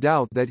 and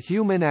doubt that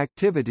human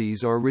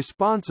activities are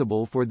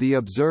responsible for the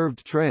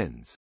observed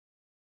trends.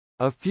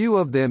 A few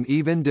of them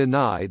even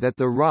deny that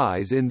the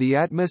rise in the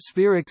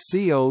atmospheric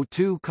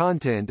CO2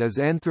 content is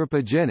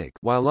anthropogenic,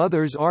 while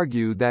others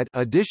argue that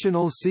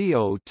additional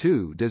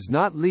CO2 does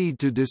not lead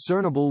to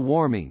discernible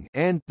warming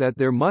and that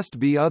there must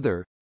be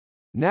other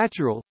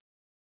natural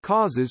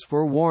causes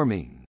for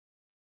warming.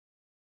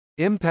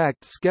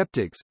 Impact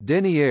skeptics,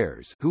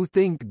 deniers, who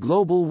think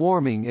global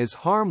warming is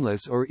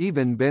harmless or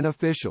even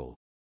beneficial.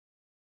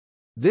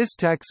 This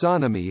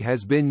taxonomy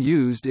has been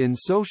used in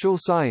social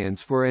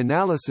science for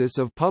analysis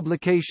of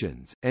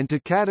publications, and to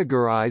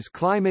categorize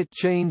climate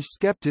change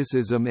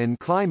skepticism and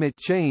climate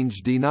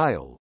change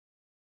denial.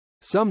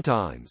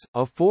 Sometimes,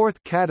 a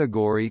fourth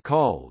category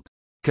called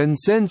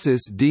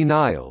consensus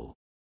denial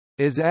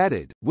is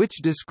added,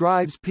 which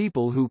describes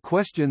people who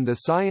question the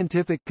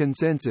scientific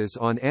consensus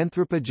on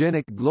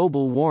anthropogenic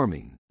global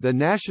warming. The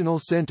National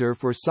Center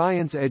for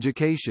Science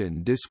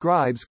Education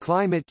describes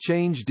climate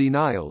change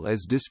denial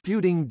as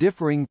disputing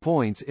differing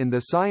points in the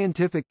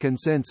scientific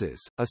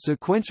consensus, a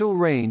sequential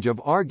range of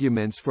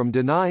arguments from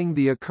denying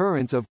the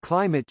occurrence of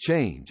climate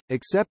change,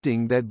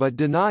 accepting that but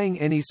denying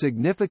any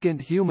significant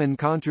human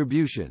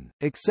contribution,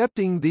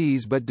 accepting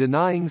these but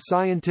denying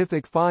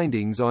scientific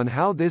findings on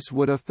how this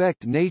would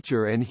affect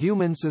nature and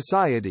human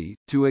society,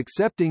 to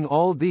accepting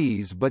all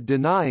these but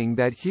denying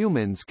that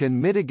humans can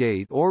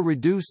mitigate or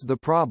reduce the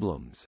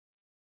problems.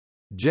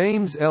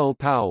 James L.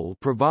 Powell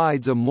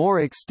provides a more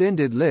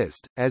extended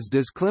list, as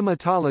does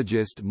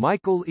climatologist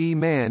Michael E.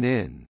 Mann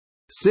in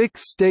 6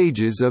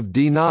 Stages of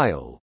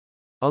Denial,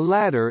 a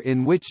ladder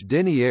in which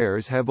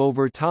deniers have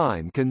over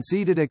time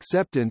conceded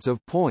acceptance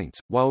of points,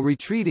 while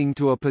retreating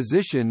to a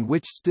position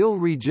which still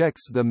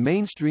rejects the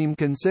mainstream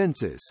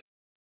consensus.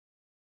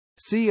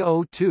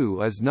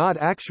 CO2 is not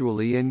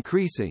actually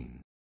increasing.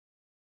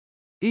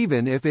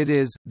 Even if it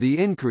is, the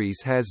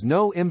increase has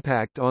no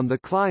impact on the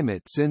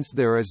climate since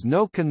there is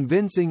no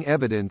convincing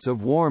evidence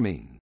of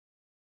warming.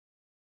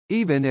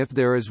 Even if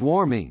there is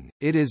warming,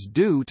 it is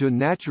due to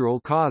natural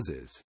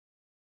causes.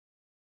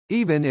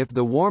 Even if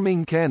the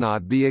warming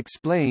cannot be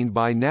explained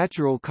by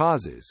natural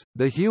causes,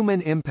 the human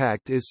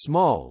impact is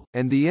small,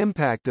 and the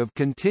impact of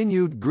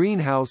continued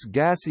greenhouse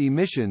gas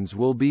emissions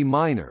will be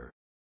minor.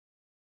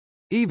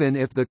 Even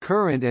if the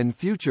current and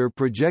future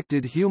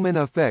projected human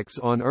effects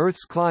on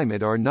Earth's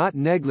climate are not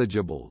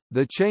negligible,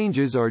 the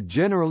changes are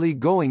generally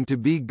going to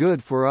be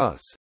good for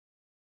us.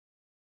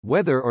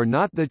 Whether or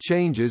not the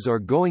changes are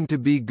going to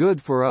be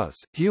good for us,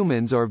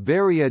 humans are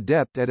very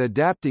adept at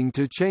adapting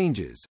to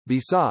changes.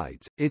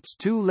 Besides, it's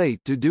too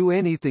late to do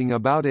anything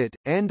about it,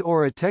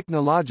 and/or a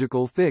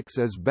technological fix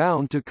is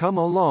bound to come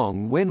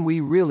along when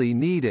we really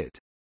need it.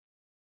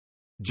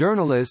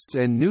 Journalists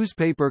and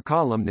newspaper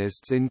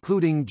columnists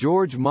including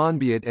George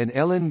Monbiot and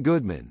Ellen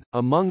Goodman,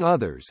 among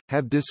others,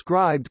 have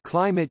described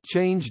climate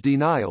change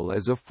denial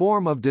as a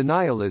form of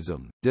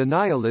denialism.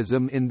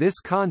 Denialism in this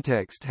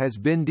context has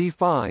been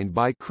defined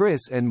by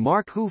Chris and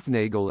Mark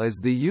Hoofnagel as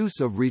the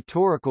use of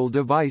rhetorical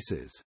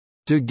devices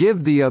to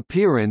give the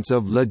appearance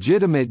of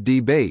legitimate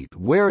debate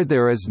where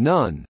there is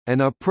none,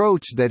 an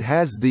approach that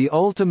has the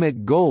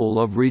ultimate goal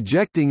of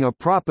rejecting a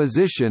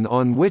proposition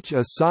on which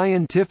a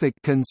scientific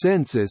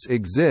consensus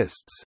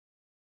exists.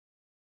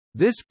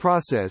 This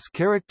process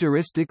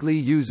characteristically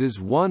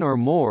uses one or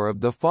more of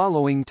the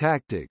following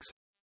tactics.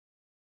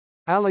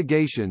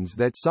 Allegations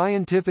that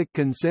scientific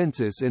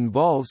consensus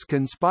involves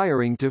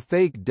conspiring to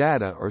fake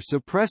data or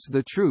suppress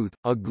the truth,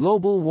 a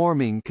global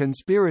warming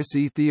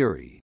conspiracy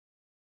theory.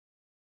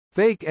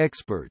 Fake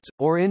experts,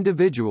 or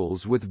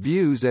individuals with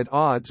views at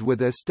odds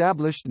with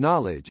established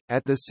knowledge,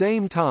 at the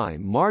same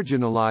time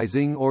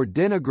marginalizing or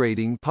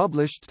denigrating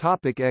published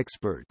topic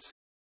experts.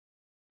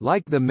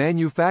 Like the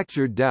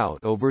manufactured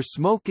doubt over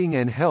smoking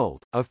and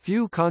health, a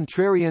few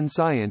contrarian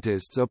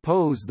scientists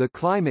oppose the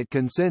climate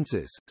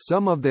consensus,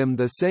 some of them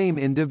the same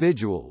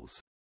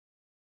individuals.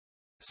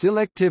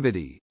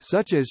 Selectivity,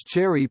 such as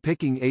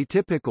cherry-picking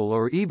atypical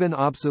or even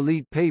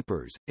obsolete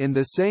papers, in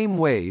the same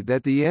way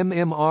that the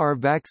MMR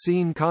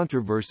vaccine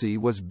controversy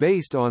was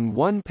based on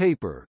one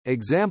paper.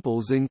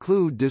 Examples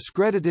include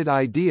discredited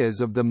ideas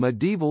of the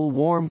medieval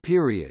warm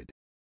period.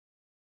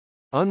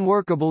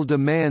 Unworkable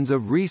demands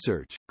of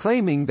research,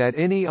 claiming that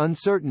any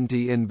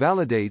uncertainty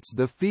invalidates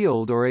the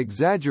field or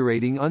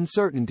exaggerating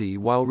uncertainty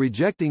while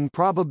rejecting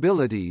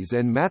probabilities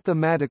and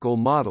mathematical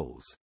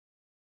models.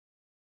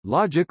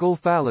 Logical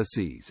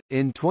fallacies.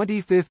 In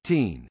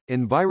 2015,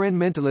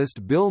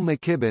 environmentalist Bill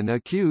McKibben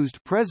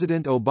accused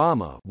President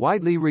Obama,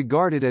 widely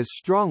regarded as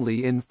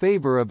strongly in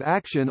favor of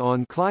action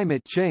on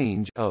climate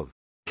change, of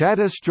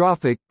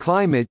catastrophic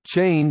climate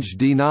change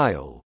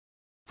denial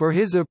for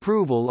his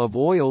approval of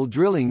oil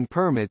drilling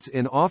permits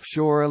in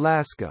offshore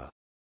Alaska.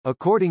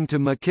 According to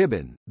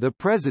McKibben, the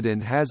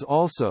president has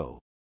also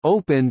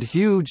opened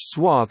huge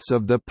swaths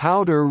of the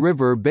Powder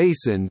River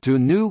Basin to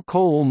new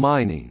coal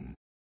mining.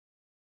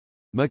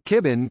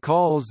 McKibben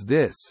calls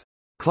this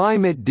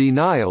climate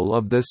denial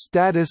of the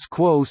status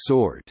quo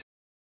sort,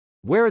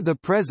 where the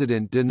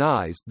president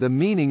denies the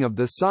meaning of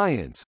the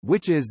science,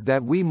 which is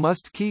that we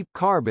must keep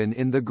carbon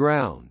in the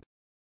ground.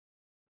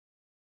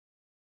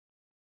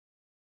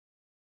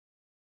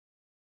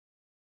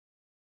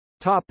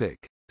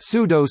 Topic: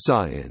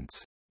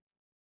 Pseudoscience.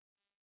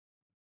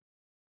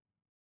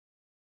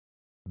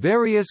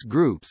 Various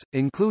groups,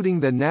 including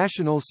the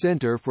National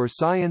Center for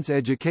Science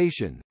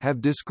Education,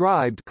 have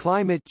described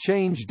climate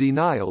change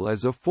denial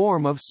as a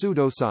form of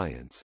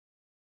pseudoscience.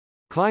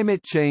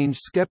 Climate change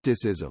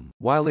skepticism,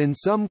 while in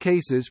some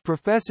cases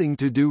professing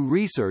to do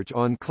research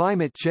on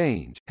climate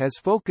change, has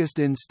focused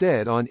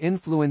instead on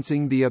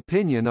influencing the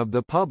opinion of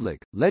the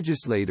public,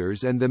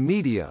 legislators and the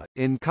media,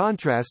 in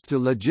contrast to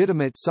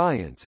legitimate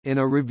science. In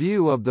a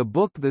review of the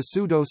book The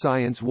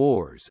Pseudoscience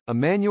Wars,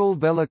 Immanuel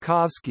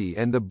Velikovsky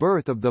and the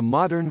Birth of the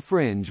Modern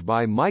Fringe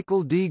by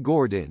Michael D.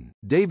 Gordon,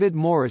 David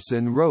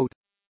Morrison wrote,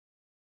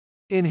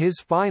 in his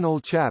final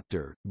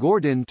chapter,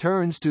 Gordon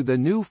turns to the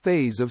new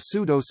phase of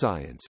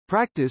pseudoscience,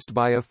 practiced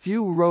by a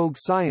few rogue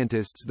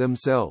scientists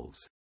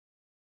themselves.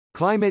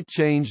 Climate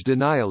change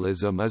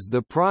denialism is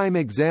the prime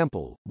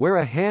example, where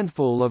a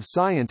handful of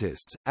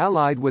scientists,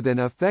 allied with an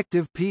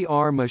effective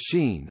PR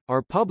machine,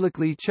 are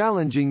publicly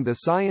challenging the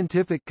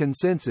scientific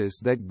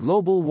consensus that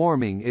global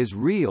warming is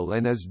real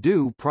and is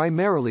due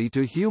primarily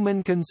to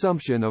human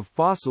consumption of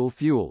fossil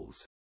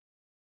fuels.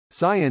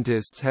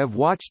 Scientists have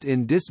watched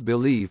in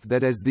disbelief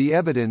that as the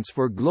evidence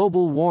for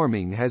global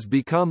warming has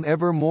become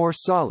ever more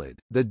solid,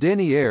 the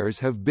deniers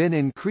have been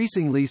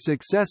increasingly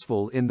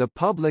successful in the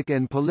public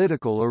and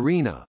political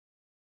arena.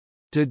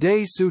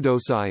 Today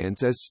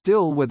pseudoscience is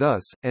still with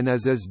us, and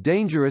is as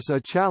dangerous a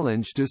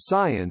challenge to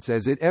science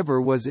as it ever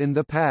was in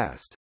the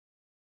past.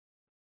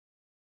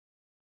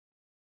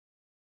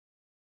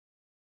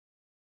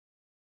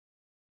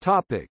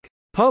 Topic: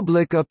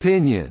 Public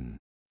opinion.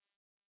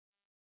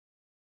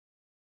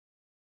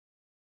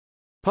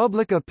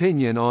 Public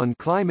opinion on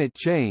climate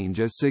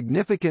change is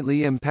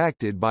significantly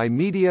impacted by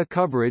media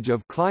coverage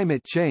of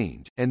climate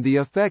change, and the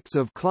effects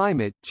of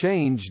climate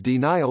change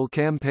denial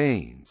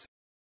campaigns.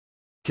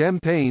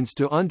 Campaigns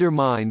to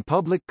undermine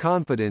public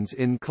confidence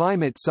in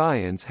climate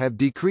science have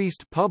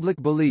decreased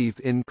public belief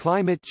in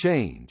climate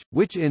change,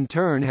 which in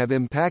turn have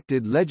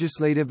impacted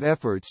legislative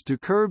efforts to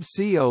curb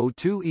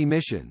CO2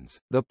 emissions.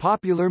 The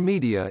popular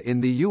media in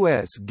the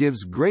U.S.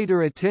 gives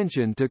greater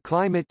attention to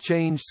climate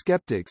change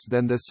skeptics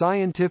than the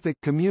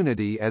scientific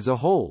community as a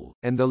whole,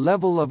 and the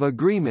level of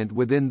agreement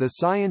within the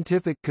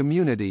scientific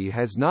community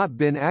has not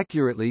been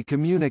accurately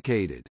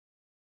communicated.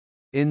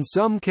 In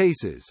some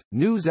cases,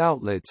 news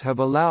outlets have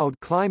allowed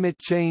climate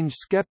change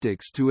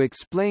skeptics to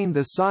explain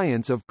the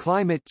science of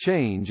climate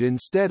change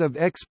instead of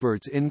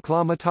experts in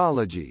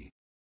climatology.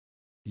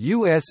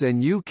 US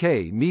and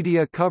UK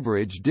media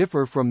coverage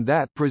differ from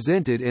that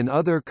presented in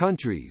other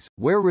countries,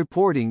 where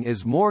reporting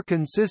is more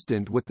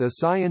consistent with the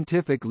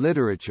scientific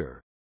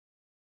literature.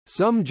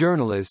 Some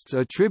journalists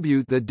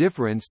attribute the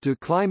difference to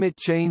climate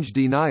change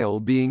denial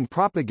being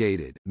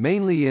propagated,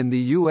 mainly in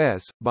the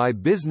US, by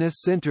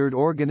business-centered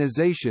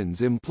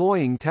organizations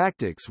employing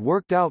tactics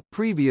worked out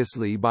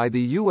previously by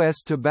the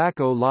US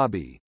tobacco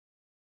lobby.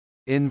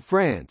 In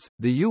France,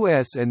 the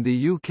US and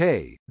the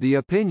UK, the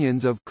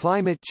opinions of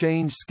climate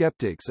change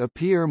skeptics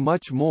appear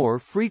much more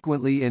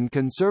frequently in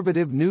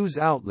conservative news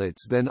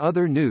outlets than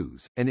other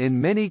news, and in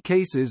many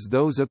cases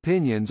those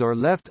opinions are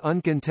left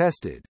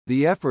uncontested.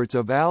 The efforts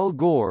of Al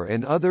Gore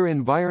and other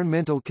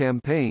environmental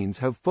campaigns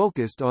have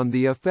focused on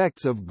the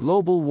effects of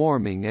global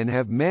warming and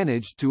have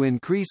managed to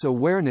increase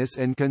awareness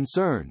and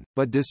concern,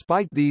 but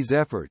despite these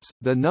efforts,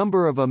 the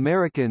number of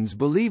Americans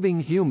believing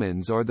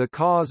humans are the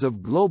cause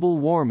of global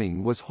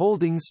warming was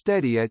holding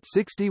steady at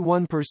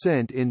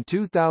 61% in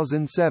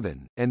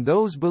 2007, and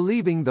those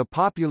believing the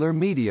popular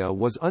media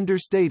was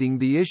understating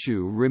the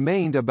issue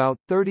remained about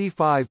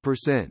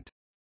 35%.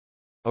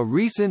 A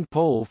recent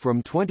poll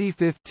from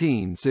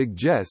 2015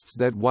 suggests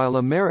that while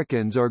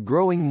Americans are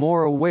growing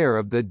more aware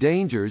of the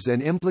dangers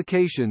and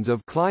implications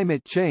of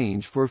climate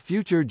change for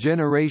future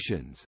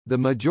generations, the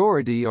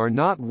majority are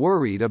not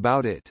worried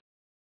about it.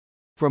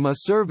 From a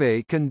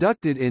survey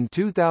conducted in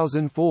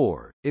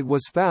 2004, it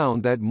was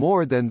found that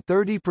more than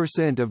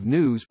 30% of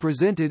news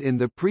presented in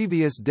the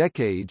previous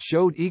decade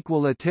showed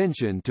equal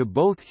attention to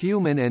both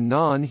human and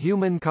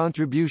non-human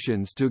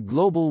contributions to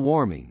global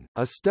warming.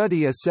 A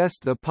study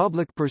assessed the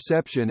public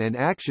perception and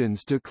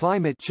actions to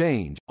climate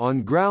change,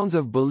 on grounds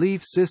of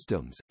belief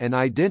systems, and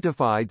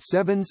identified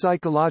 7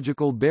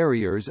 psychological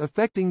barriers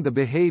affecting the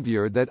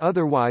behavior that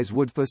otherwise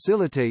would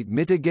facilitate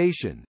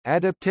mitigation,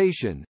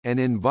 adaptation, and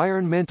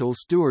environmental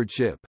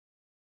stewardship.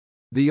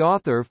 The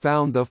author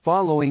found the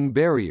following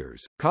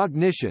barriers: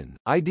 cognition,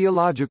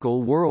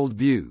 ideological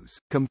worldviews,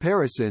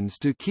 comparisons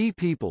to key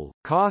people,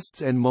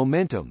 costs and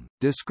momentum,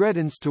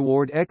 discredence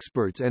toward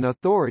experts and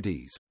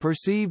authorities,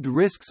 perceived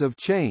risks of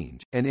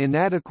change, and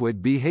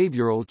inadequate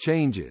behavioral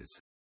changes.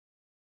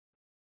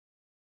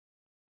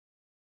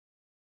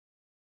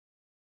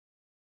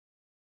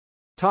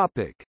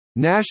 Topic: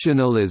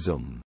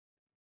 Nationalism.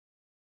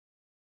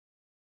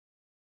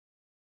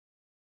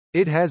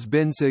 It has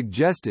been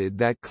suggested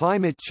that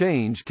climate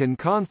change can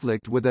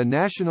conflict with a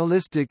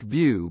nationalistic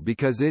view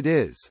because it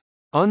is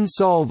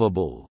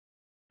unsolvable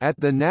at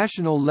the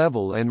national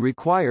level and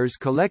requires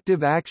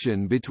collective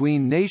action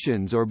between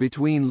nations or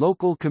between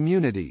local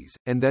communities,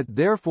 and that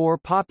therefore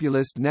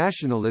populist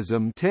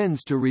nationalism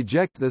tends to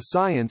reject the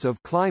science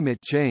of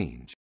climate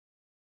change.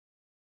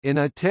 In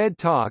a TED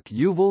Talk,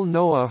 Yuval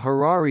Noah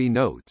Harari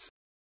notes,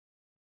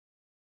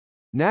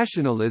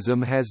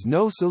 "Nationalism has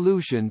no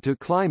solution to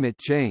climate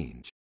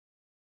change.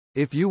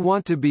 If you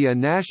want to be a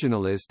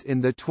nationalist in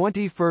the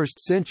 21st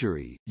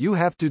century, you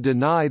have to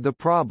deny the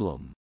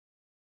problem.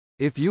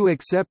 If you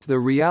accept the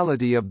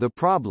reality of the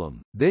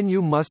problem, then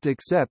you must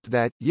accept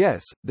that,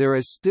 yes, there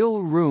is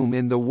still room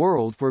in the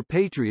world for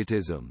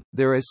patriotism,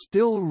 there is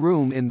still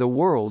room in the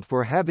world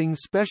for having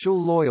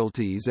special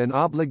loyalties and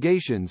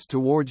obligations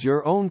towards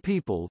your own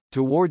people,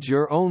 towards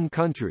your own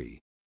country.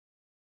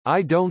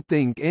 I don't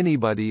think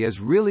anybody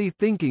is really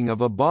thinking of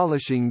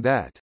abolishing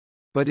that.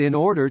 But in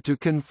order to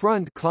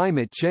confront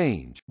climate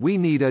change, we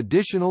need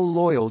additional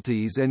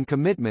loyalties and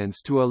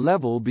commitments to a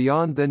level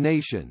beyond the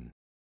nation."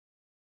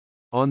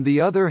 On the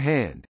other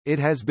hand, it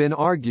has been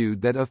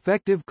argued that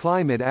effective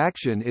climate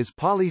action is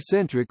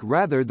polycentric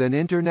rather than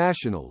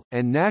international,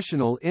 and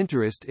national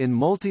interest in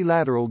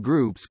multilateral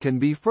groups can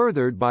be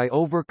furthered by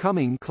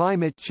overcoming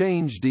climate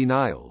change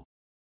denial.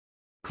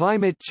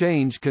 Climate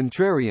change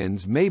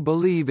contrarians may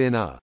believe in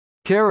a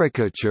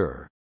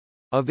caricature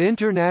of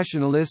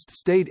internationalist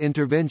state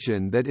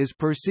intervention that is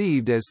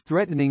perceived as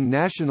threatening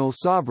national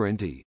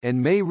sovereignty, and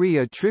may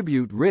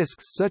re-attribute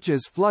risks such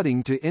as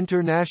flooding to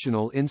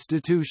international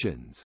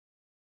institutions.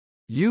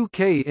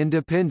 UK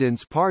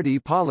Independence Party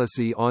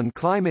policy on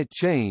climate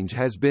change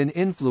has been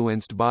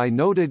influenced by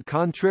noted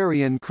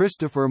contrarian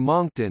Christopher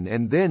Monckton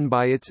and then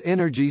by its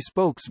energy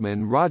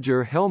spokesman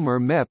Roger Helmer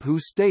Mepp, who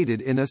stated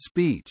in a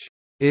speech,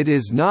 "It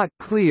is not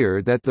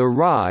clear that the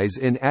rise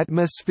in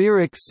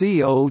atmospheric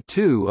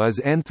CO2 is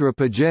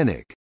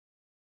anthropogenic."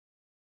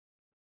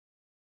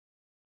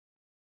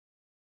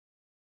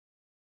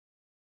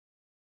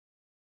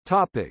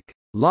 Topic: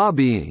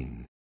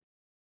 Lobbying.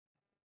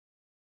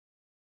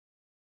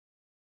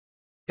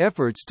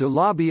 Efforts to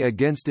lobby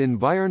against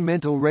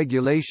environmental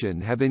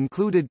regulation have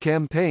included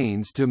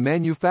campaigns to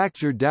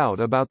manufacture doubt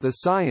about the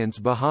science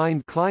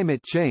behind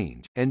climate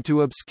change, and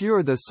to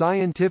obscure the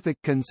scientific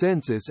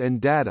consensus and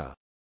data.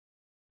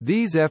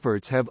 These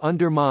efforts have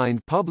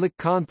undermined public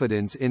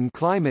confidence in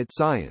climate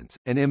science,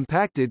 and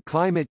impacted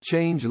climate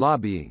change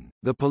lobbying.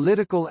 The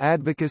political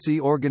advocacy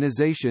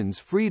organizations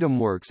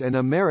FreedomWorks and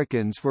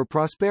Americans for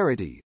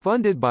Prosperity,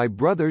 funded by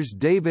brothers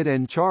David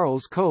and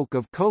Charles Koch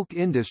of Koch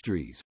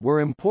Industries,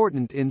 were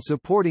important in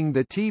supporting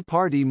the Tea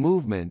Party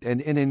movement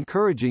and in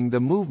encouraging the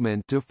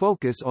movement to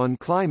focus on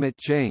climate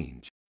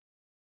change.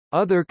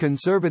 Other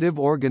conservative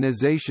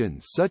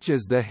organizations such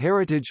as the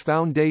Heritage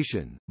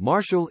Foundation,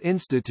 Marshall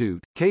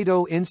Institute,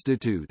 Cato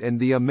Institute and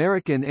the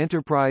American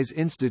Enterprise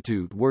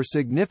Institute were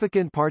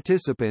significant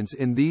participants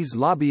in these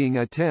lobbying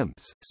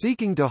attempts,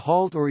 seeking to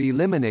halt or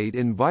eliminate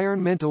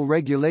environmental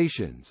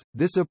regulations.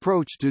 This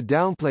approach to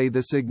downplay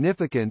the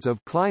significance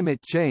of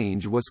climate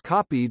change was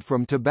copied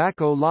from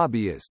tobacco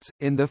lobbyists,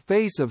 in the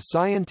face of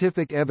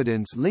scientific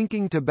evidence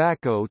linking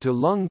tobacco to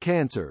lung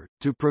cancer,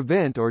 to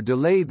prevent or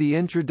delay the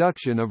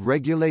introduction of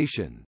regulations.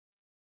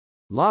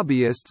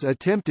 Lobbyists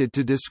attempted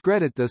to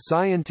discredit the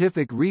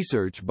scientific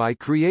research by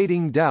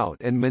creating doubt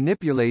and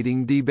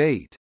manipulating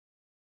debate.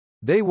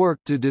 They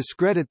worked to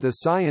discredit the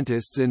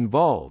scientists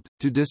involved,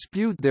 to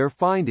dispute their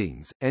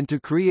findings, and to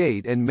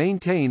create and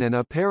maintain an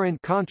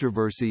apparent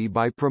controversy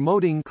by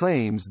promoting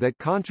claims that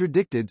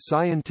contradicted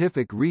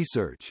scientific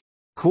research.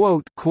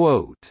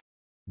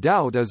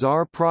 "Doubt is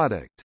our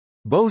product,"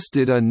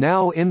 boasted a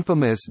now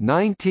infamous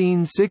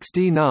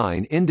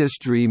 1969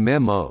 industry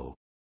memo.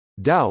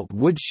 Doubt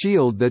would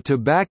shield the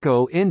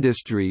tobacco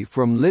industry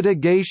from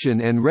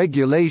litigation and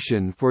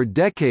regulation for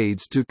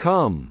decades to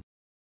come.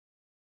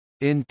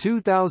 In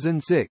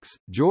 2006,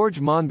 George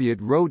Monbiot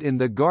wrote in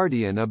The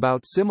Guardian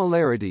about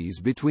similarities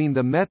between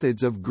the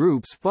methods of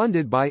groups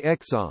funded by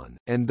Exxon,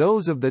 and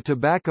those of the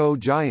tobacco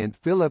giant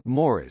Philip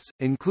Morris,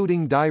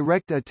 including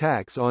direct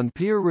attacks on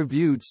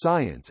peer-reviewed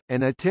science,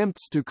 and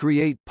attempts to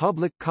create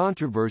public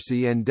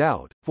controversy and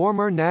doubt.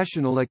 Former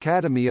National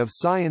Academy of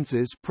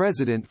Sciences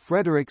President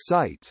Frederick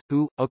Seitz,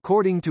 who,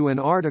 according to an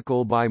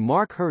article by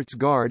Mark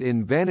Hertzgaard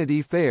in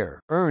Vanity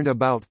Fair, earned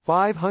about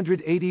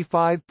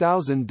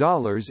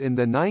 $585,000 in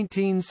the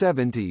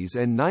 1970s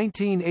and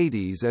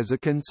 1980s as a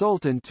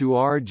consultant to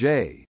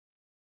R.J.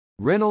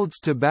 Reynolds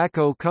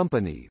Tobacco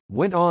Company,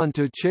 went on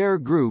to chair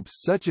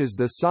groups such as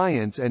the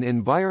Science and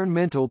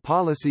Environmental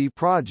Policy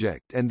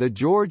Project and the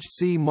George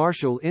C.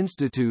 Marshall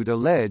Institute,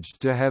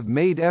 alleged to have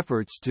made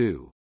efforts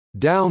to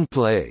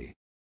downplay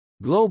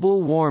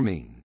global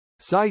warming.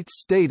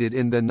 Seitz stated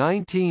in the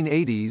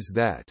 1980s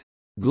that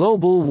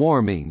global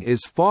warming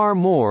is far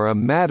more a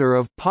matter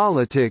of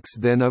politics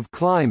than of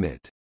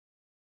climate.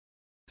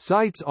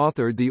 Seitz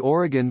authored the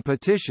Oregon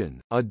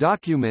Petition, a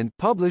document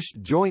published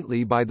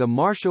jointly by the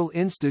Marshall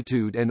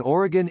Institute and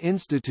Oregon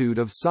Institute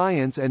of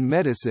Science and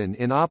Medicine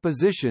in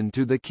opposition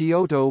to the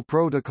Kyoto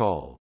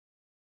Protocol.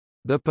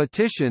 The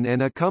petition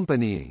and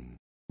accompanying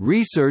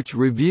research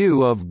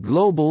review of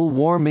global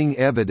warming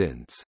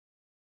evidence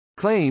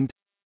claimed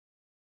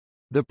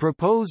the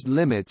proposed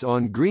limits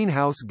on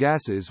greenhouse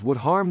gases would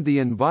harm the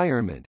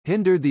environment,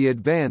 hinder the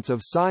advance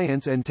of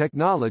science and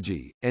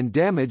technology, and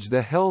damage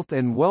the health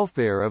and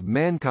welfare of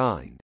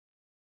mankind.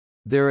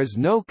 There is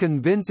no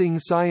convincing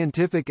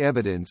scientific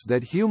evidence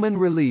that human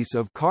release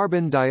of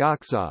carbon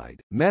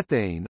dioxide,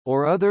 methane,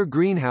 or other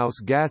greenhouse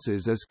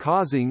gases is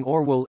causing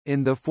or will,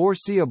 in the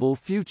foreseeable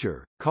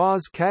future,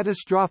 cause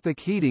catastrophic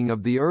heating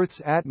of the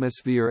Earth's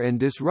atmosphere and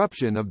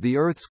disruption of the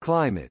Earth's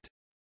climate.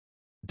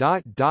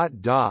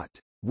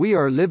 We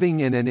are living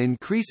in an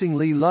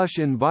increasingly lush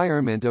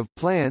environment of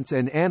plants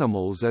and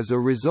animals as a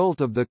result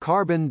of the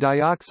carbon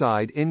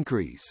dioxide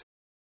increase.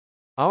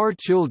 Our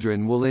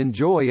children will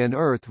enjoy an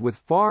Earth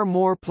with far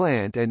more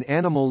plant and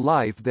animal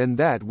life than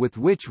that with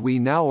which we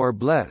now are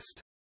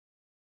blessed.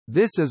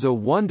 This is a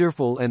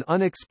wonderful and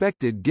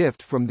unexpected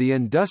gift from the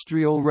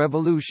Industrial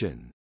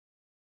Revolution.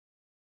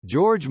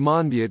 George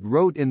Monbiot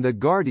wrote in The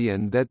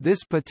Guardian that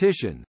this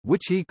petition,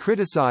 which he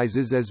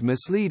criticizes as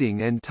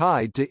misleading and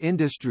tied to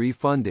industry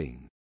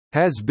funding,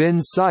 has been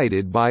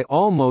cited by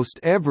almost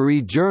every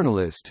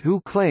journalist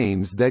who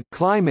claims that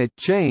climate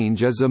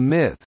change is a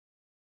myth.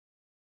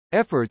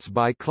 Efforts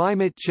by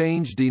climate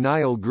change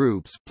denial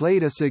groups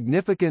played a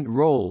significant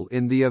role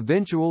in the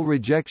eventual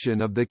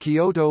rejection of the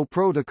Kyoto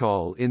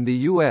Protocol in the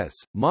U.S.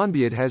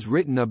 Monbiot has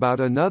written about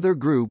another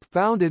group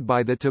founded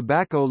by the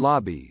tobacco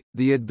lobby,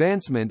 the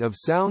Advancement of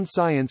Sound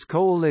Science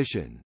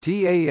Coalition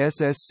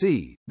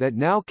 (TASSC), that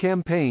now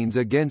campaigns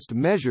against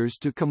measures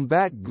to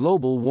combat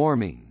global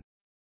warming.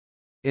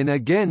 In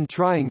again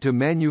trying to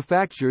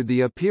manufacture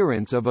the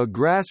appearance of a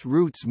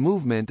grassroots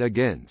movement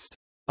against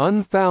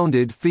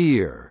unfounded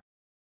fear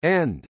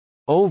and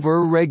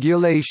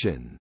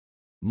over-regulation,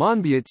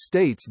 Monbiot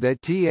states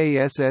that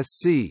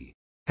TASSC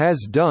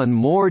has done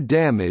more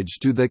damage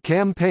to the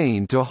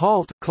campaign to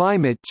halt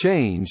climate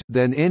change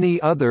than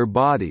any other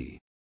body.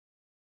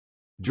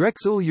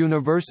 Drexel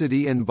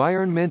University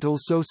environmental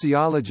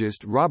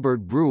sociologist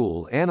Robert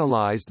Bruhl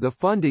analyzed the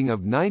funding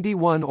of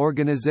 91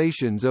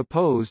 organizations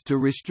opposed to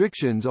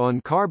restrictions on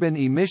carbon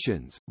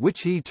emissions,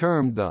 which he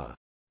termed the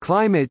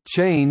climate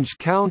change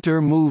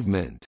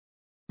counter-movement.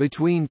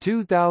 Between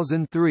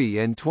 2003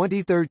 and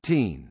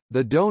 2013,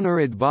 the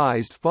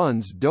donor-advised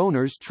funds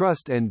Donors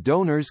Trust and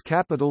Donors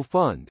Capital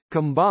Fund,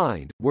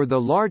 combined, were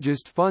the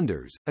largest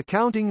funders,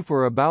 accounting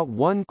for about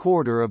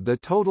 1/4 of the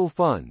total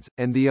funds,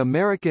 and the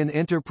American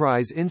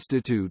Enterprise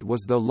Institute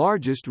was the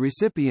largest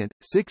recipient,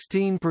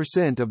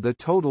 16% of the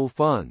total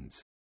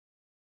funds.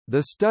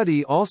 The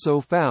study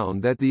also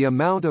found that the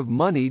amount of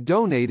money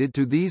donated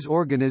to these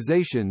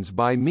organizations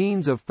by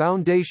means of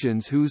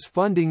foundations whose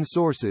funding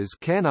sources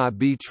cannot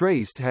be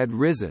traced had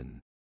risen.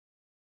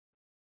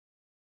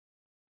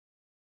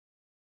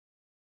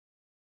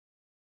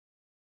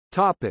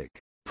 Topic: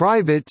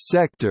 Private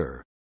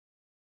sector.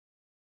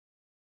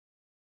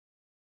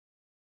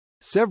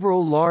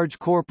 Several large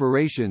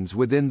corporations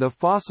within the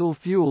fossil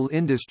fuel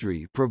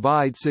industry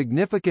provide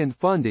significant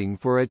funding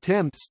for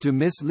attempts to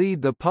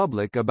mislead the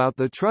public about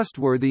the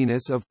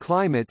trustworthiness of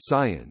climate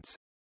science.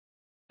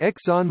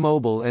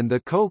 ExxonMobil and the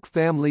Koch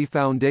family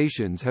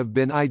foundations have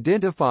been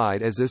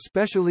identified as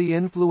especially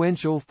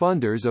influential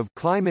funders of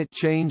climate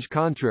change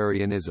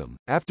contrarianism.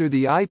 After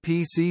the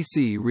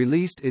IPCC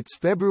released its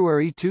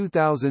February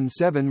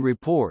 2007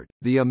 report,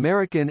 the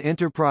American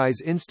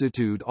Enterprise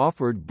Institute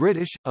offered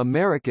British,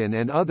 American,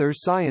 and other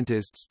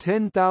scientists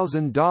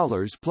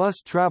 $10,000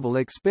 plus travel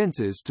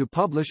expenses to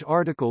publish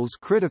articles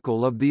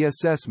critical of the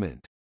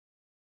assessment.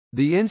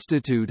 The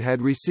institute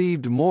had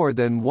received more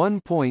than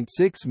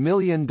 $1.6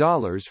 million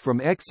from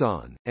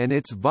Exxon, and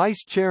its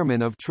vice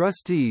chairman of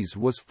trustees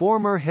was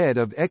former head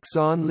of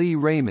Exxon Lee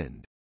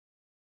Raymond.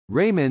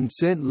 Raymond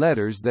sent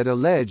letters that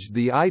alleged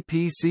the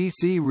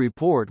IPCC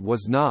report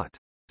was not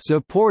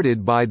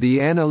supported by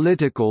the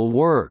analytical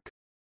work.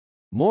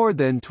 More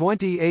than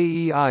 20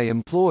 AEI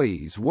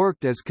employees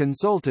worked as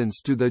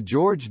consultants to the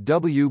George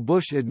W.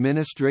 Bush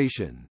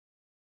administration.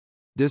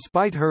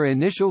 Despite her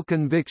initial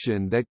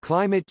conviction that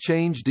climate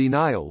change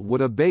denial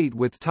would abate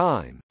with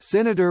time,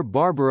 Senator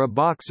Barbara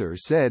Boxer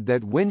said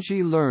that when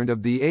she learned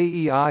of the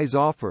AEI's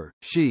offer,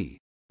 she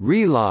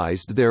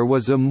realized there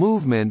was a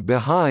movement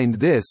behind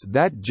this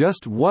that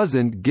just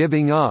wasn't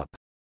giving up.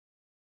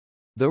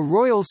 The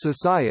Royal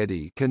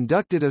Society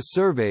conducted a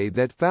survey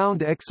that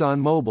found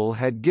ExxonMobil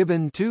had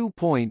given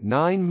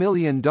 $2.9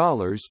 million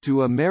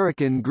to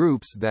American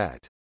groups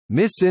that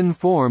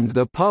misinformed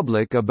the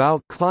public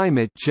about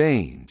climate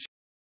change,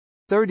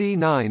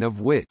 39 of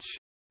which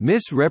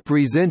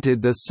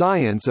misrepresented the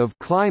science of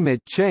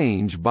climate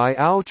change by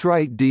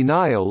outright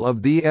denial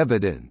of the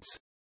evidence.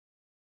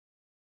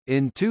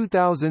 In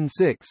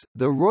 2006,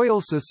 the Royal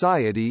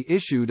Society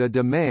issued a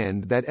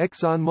demand that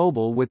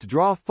ExxonMobil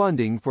withdraw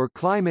funding for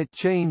climate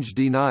change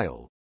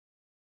denial.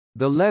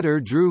 The letter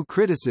drew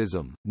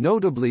criticism,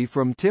 notably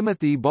from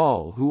Timothy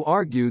Ball, who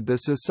argued the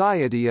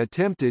Society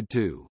attempted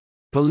to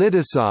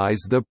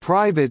politicize the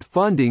private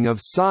funding of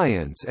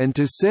science and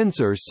to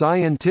censor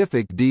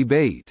scientific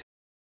debate.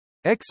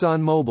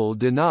 ExxonMobil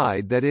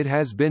denied that it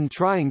has been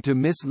trying to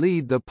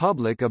mislead the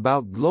public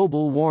about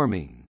global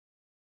warming.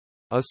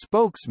 A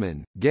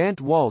spokesman,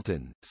 Gant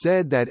Walton,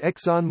 said that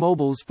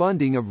ExxonMobil's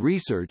funding of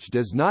research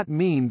does not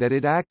mean that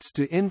it acts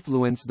to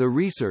influence the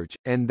research,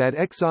 and that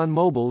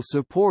ExxonMobil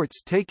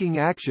supports taking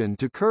action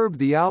to curb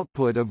the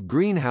output of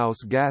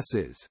greenhouse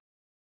gases.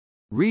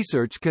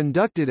 Research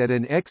conducted at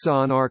an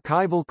Exxon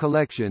archival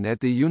collection at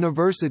the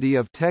University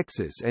of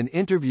Texas and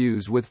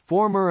interviews with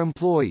former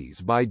employees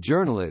by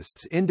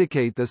journalists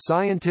indicate the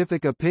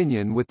scientific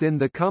opinion within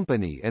the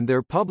company and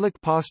their public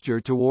posture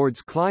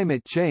towards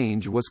climate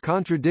change was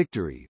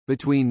contradictory.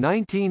 Between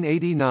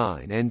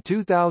 1989 and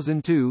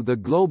 2002, the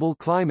Global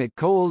Climate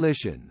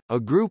Coalition, a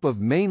group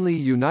of mainly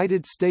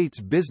United States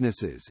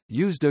businesses,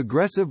 used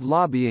aggressive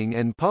lobbying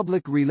and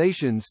public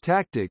relations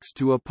tactics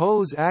to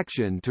oppose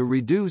action to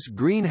reduce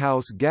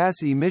greenhouse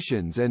gas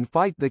emissions and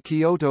fight the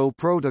Kyoto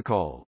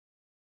Protocol.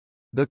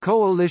 The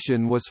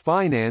coalition was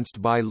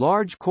financed by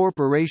large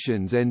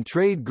corporations and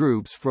trade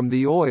groups from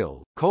the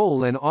oil,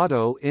 coal and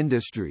auto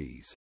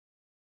industries.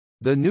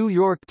 The New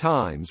York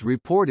Times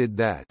reported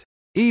that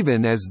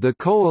even as the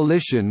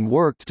coalition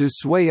worked to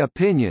sway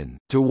opinion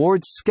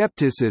towards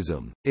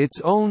skepticism, its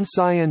own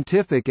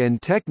scientific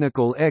and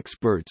technical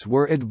experts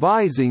were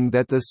advising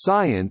that the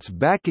science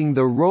backing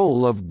the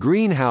role of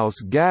greenhouse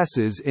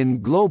gases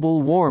in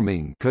global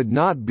warming could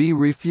not be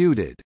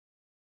refuted.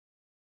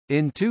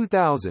 In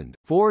 2000,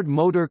 Ford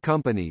Motor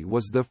Company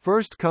was the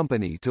first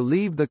company to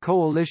leave the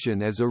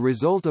coalition as a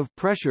result of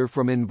pressure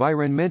from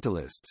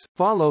environmentalists,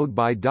 followed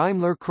by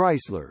Daimler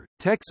Chrysler,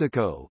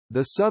 Texaco,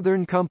 the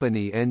Southern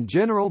Company and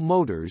General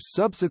Motors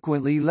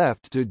subsequently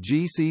left to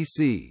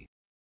GCC.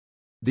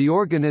 The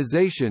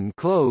organization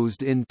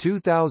closed in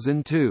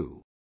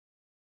 2002.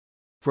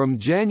 From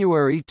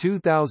January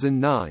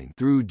 2009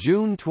 through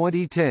June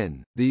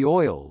 2010, the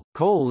oil,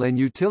 coal and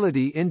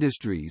utility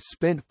industries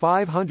spent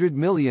 $500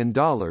 million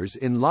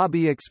in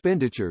lobby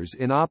expenditures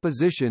in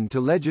opposition to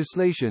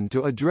legislation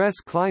to address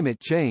climate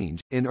change.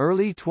 In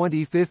early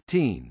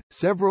 2015,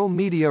 several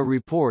media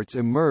reports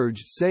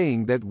emerged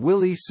saying that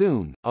Willie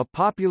Soon, a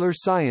popular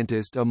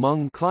scientist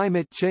among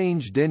climate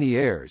change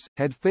deniers,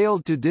 had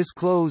failed to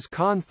disclose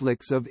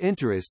conflicts of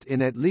interest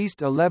in at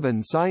least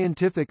 11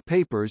 scientific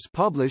papers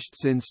published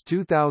since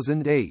 2008.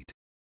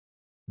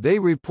 They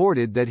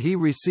reported that he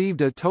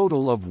received a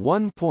total of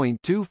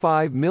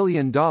 $1.25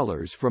 million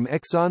from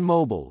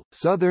ExxonMobil,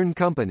 Southern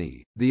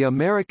Company, the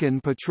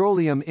American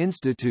Petroleum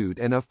Institute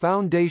and a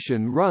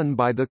foundation run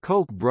by the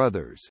Koch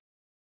brothers.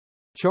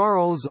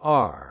 Charles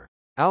R.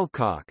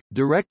 Alcock,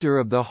 director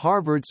of the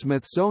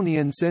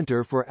Harvard-Smithsonian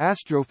Center for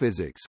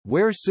Astrophysics,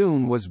 where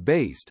Soon was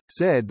based,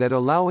 said that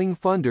allowing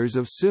funders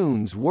of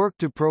Soon's work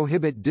to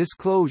prohibit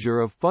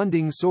disclosure of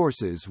funding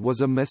sources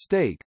was a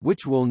mistake,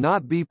 which will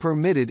not be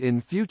permitted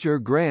in future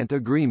grant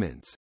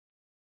agreements.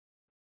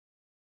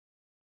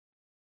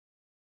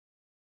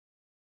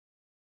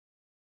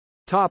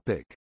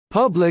 Topic: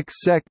 Public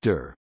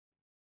sector.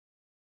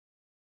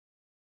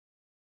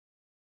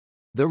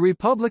 The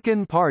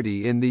Republican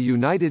Party in the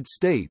United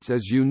States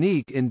is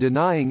unique in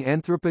denying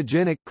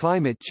anthropogenic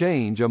climate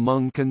change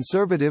among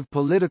conservative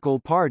political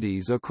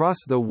parties across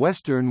the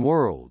Western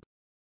world.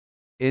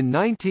 In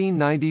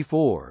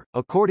 1994,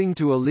 according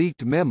to a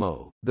leaked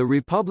memo, the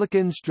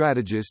Republican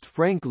strategist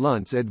Frank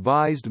Luntz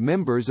advised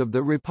members of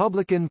the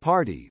Republican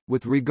Party,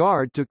 with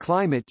regard to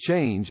climate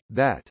change,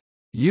 that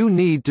you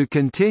need to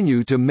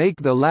continue to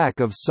make the lack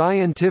of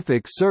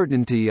scientific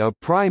certainty a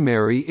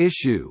primary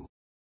issue,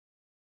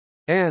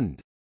 and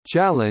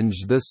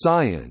challenge the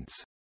science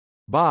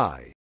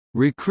by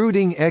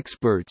recruiting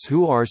experts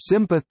who are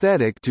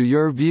sympathetic to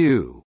your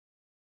view.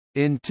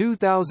 In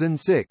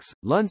 2006,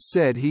 Luntz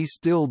said he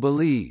still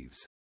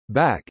believes,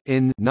 back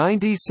in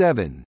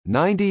 97,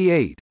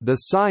 98, the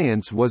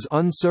science was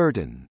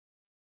uncertain.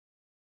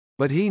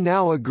 But he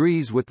now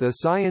agrees with the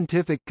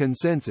scientific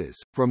consensus.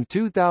 From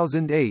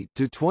 2008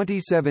 to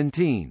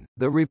 2017,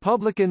 the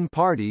Republican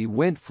Party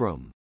went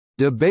from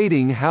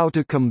debating how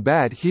to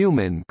combat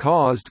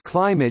human-caused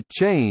climate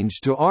change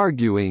to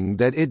arguing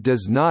that it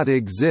does not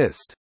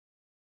exist.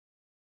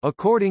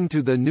 According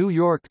to the New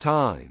York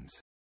Times,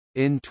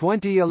 in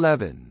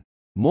 2011,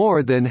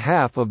 more than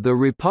half of the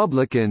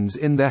Republicans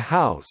in the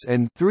House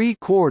and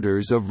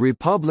 3/4 of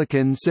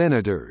Republican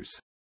senators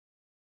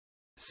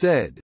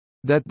said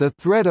that the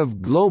threat of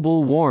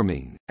global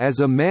warming, as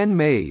a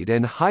man-made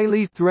and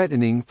highly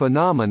threatening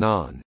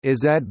phenomenon,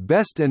 is at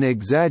best an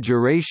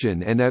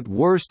exaggeration and at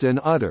worst an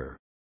utter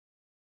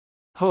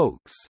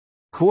hoax.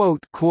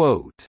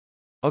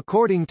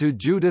 According to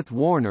Judith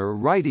Warner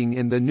writing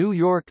in the New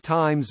York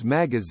Times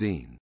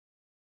Magazine.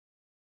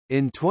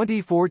 In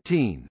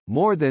 2014,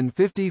 more than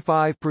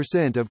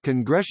 55% of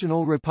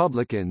congressional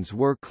Republicans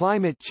were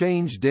climate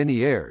change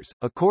deniers,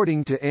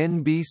 according to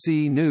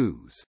NBC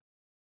News.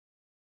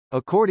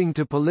 According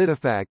to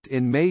PolitiFact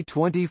in May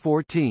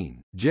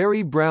 2014,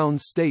 Jerry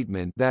Brown's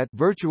statement that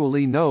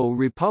virtually no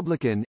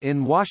Republican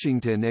in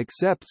Washington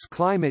accepts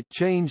climate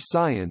change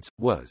science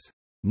was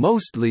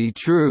mostly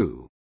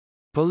true.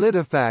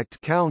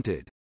 PolitiFact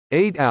counted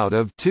 8 out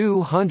of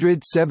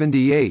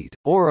 278,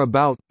 or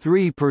about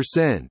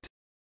 3%,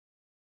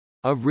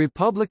 of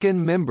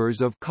Republican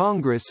members of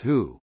Congress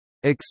who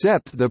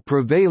accept the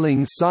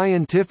prevailing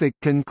scientific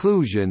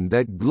conclusion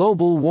that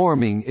global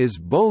warming is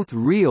both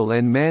real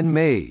and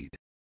man-made.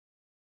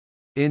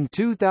 In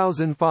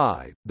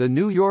 2005, The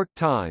New York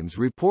Times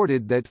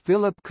reported that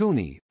Philip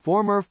Cooney,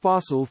 former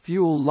fossil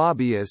fuel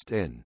lobbyist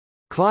and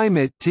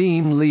climate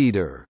team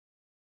leader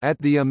at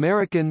the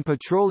American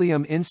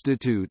Petroleum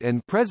Institute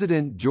and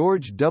President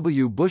George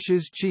W.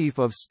 Bush's chief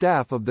of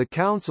staff of the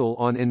Council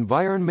on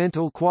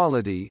Environmental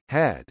Quality,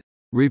 had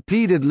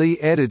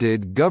repeatedly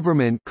edited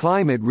government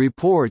climate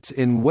reports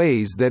in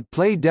ways that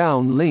play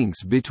down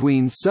links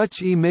between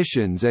such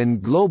emissions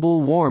and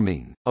global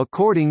warming,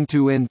 according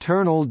to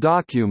internal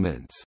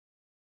documents.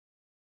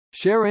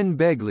 Sharon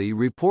Begley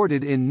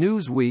reported in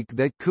Newsweek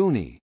that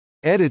Cooney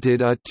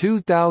edited a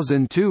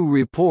 2002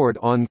 report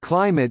on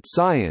climate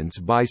science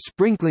by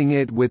sprinkling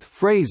it with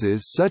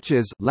phrases such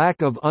as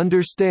lack of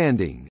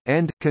understanding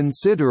and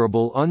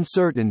considerable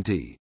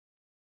uncertainty.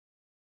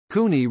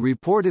 Cooney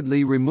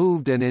reportedly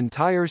removed an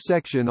entire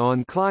section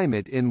on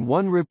climate in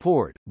one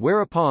report,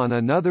 whereupon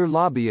another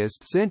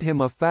lobbyist sent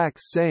him a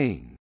fax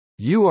saying,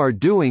 "You are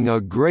doing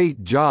a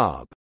great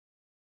job."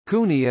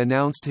 Cooney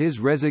announced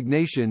his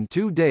resignation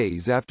 2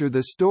 days after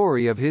the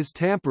story of his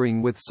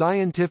tampering with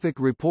scientific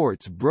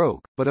reports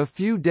broke, but a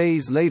few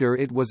days later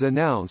it was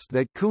announced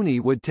that Cooney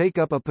would take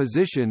up a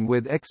position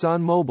with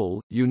ExxonMobil.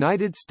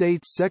 United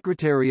States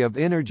Secretary of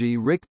Energy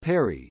Rick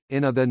Perry,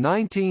 in a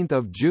 19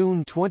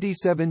 June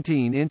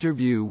 2017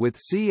 interview with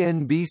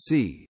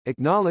CNBC,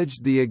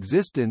 acknowledged the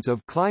existence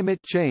of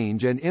climate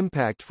change and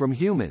impact from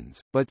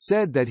humans, but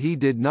said that he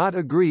did not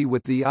agree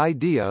with the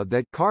idea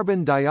that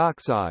carbon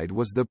dioxide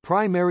was the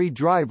primary primary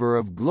driver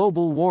of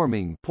global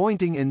warming,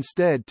 pointing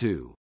instead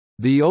to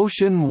the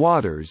ocean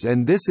waters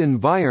and this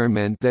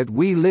environment that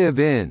we live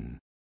in.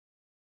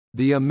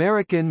 The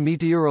American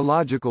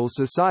Meteorological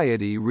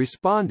Society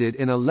responded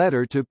in a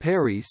letter to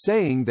Perry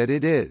saying that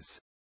it is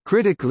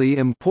critically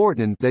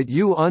important that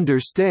you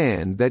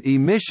understand that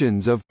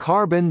emissions of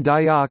carbon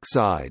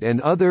dioxide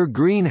and other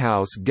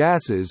greenhouse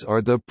gases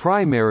are the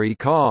primary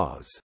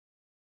cause.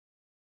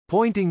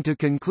 Pointing to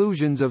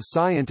conclusions of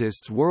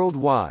scientists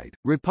worldwide,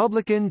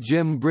 Republican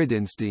Jim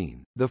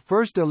Bridenstine, the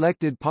first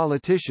elected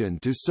politician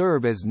to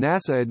serve as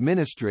NASA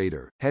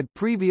administrator, had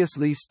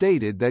previously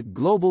stated that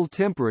global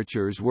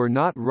temperatures were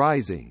not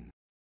rising.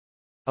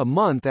 A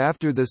month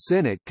after the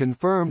Senate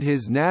confirmed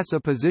his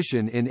NASA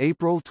position in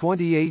April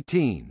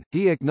 2018,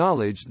 he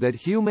acknowledged that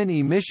human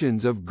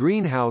emissions of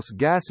greenhouse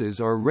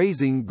gases are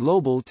raising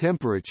global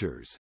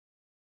temperatures.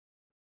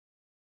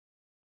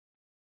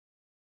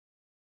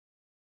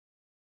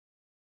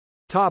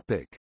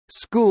 Topic: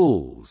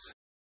 Schools.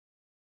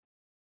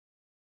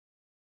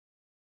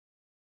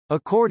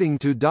 According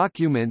to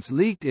documents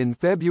leaked in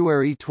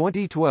February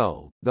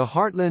 2012, the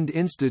Heartland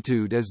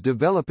Institute is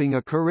developing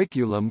a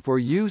curriculum for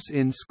use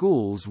in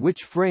schools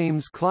which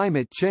frames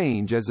climate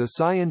change as a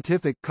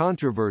scientific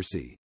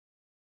controversy.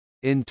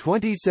 In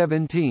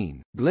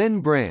 2017, Glenn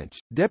Branch,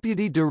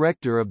 Deputy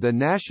Director of the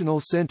National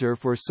Center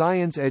for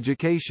Science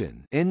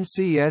Education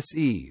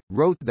 (NCSE),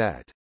 wrote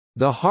that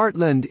the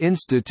Heartland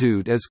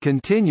Institute is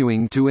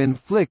continuing to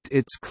inflict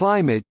its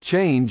climate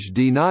change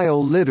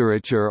denial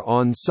literature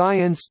on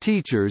science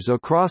teachers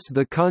across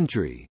the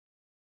country.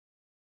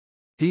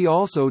 He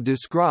also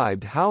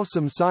described how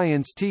some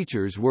science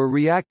teachers were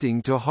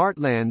reacting to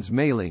Heartland's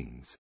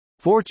mailings.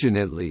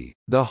 Fortunately,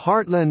 the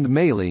Heartland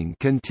mailing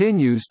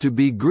continues to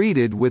be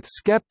greeted with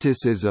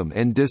skepticism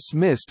and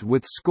dismissed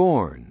with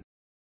scorn.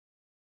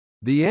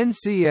 The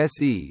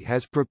NCSE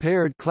has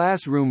prepared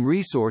classroom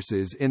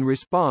resources in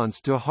response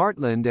to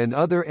Heartland and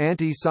other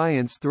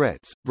anti-science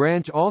threats.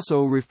 Branch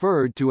also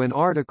referred to an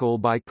article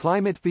by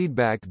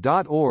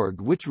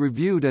climatefeedback.org which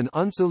reviewed an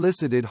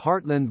unsolicited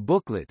Heartland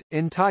booklet,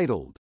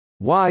 entitled,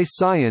 "Why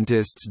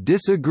Scientists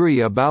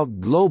Disagree About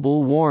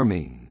Global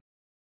Warming,"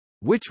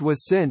 which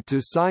was sent to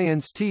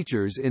science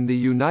teachers in the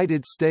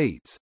United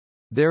States.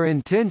 Their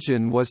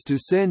intention was to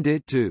send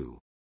it to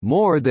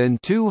more than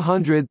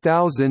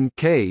 200,000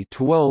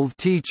 K-12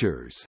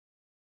 teachers.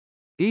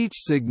 Each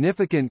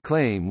significant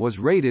claim was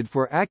rated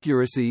for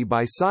accuracy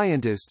by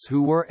scientists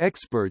who were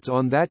experts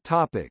on that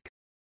topic.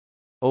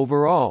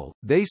 Overall,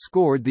 they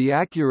scored the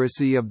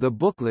accuracy of the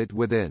booklet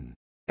with an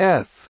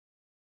F.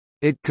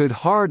 It could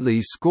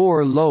hardly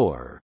score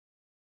lower.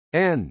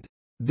 And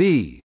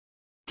the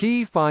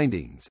key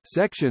findings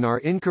section are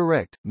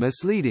incorrect,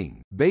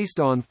 misleading, based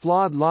on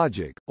flawed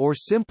logic, or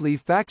simply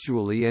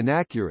factually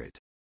inaccurate.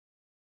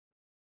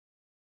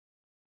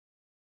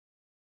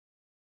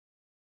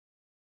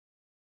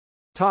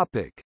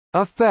 Topic: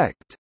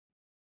 Effect.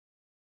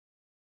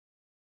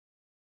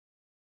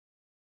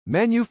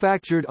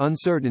 Manufactured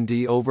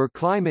uncertainty over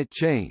climate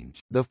change,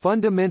 the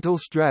fundamental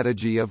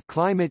strategy of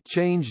climate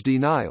change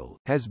denial,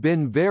 has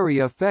been very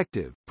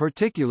effective,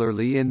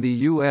 particularly in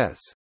the U.S.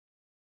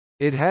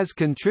 It has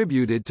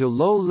contributed to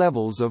low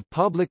levels of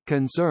public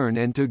concern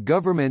and to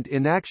government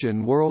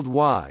inaction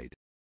worldwide.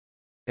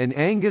 An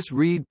Angus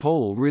Reid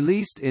poll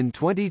released in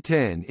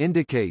 2010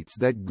 indicates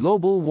that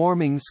global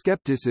warming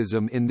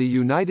skepticism in the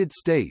United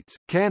States,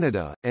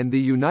 Canada, and the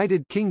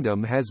United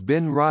Kingdom has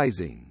been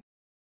rising.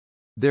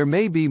 There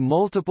may be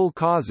multiple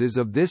causes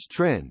of this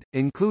trend,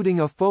 including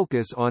a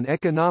focus on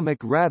economic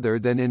rather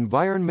than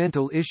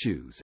environmental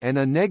issues, and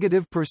a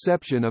negative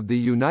perception of the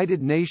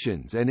United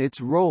Nations and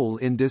its role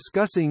in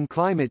discussing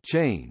climate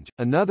change.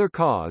 Another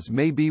cause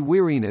may be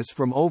weariness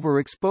from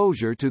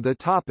overexposure to the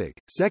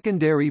topic.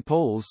 Secondary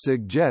polls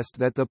suggest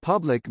that the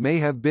public may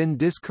have been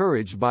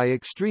discouraged by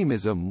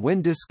extremism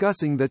when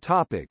discussing the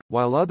topic,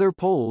 while other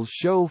polls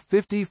show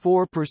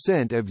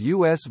 54% of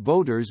U.S.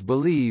 voters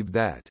believe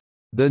that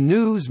the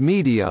news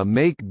media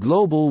make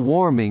global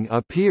warming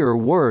appear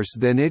worse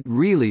than it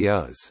really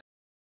is.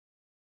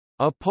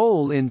 A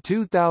poll in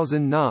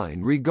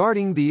 2009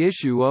 regarding the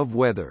issue of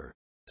whether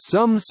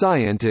some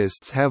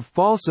scientists have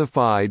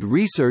falsified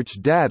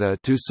research data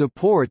to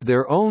support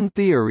their own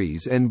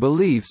theories and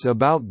beliefs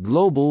about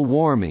global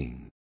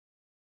warming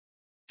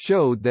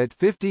showed that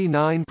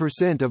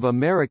 59% of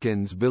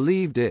Americans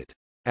believed it,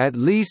 at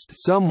least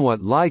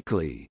somewhat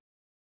likely,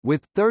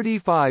 with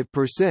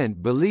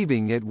 35%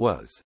 believing it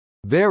was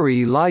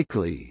very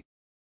likely.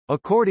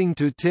 According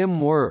to Tim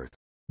Wirth,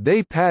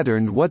 they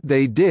patterned what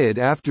they did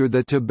after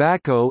the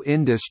tobacco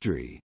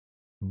industry.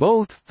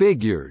 Both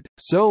figured,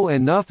 sow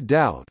enough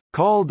doubt,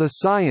 call the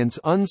science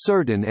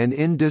uncertain and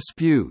in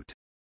dispute.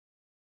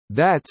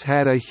 That's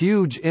had a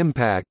huge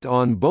impact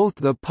on both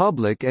the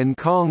public and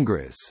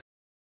Congress.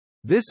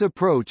 This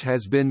approach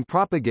has been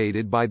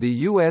propagated by the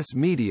U.S.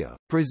 media,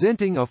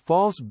 presenting a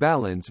false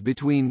balance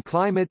between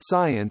climate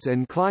science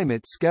and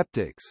climate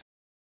skeptics.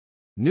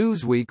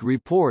 Newsweek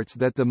reports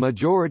that the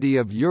majority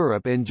of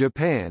Europe and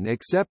Japan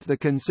accept the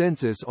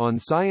consensus on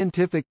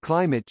scientific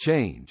climate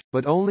change,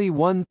 but only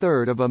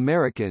one-third of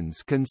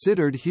Americans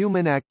considered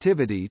human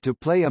activity to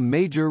play a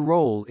major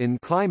role in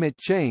climate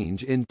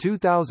change. In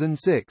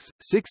 2006,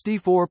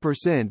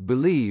 64%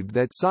 believed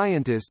that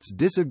scientists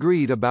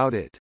disagreed about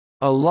it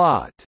a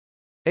lot.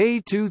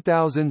 A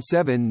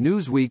 2007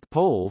 Newsweek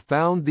poll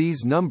found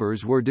these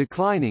numbers were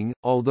declining,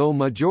 although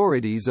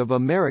majorities of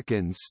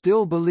Americans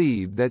still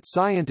believed that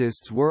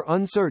scientists were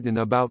uncertain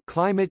about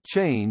climate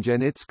change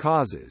and its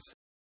causes.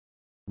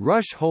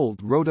 Rush Holt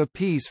wrote a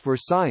piece for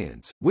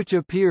Science, which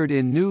appeared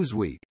in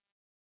Newsweek.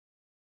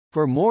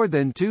 For more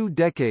than 2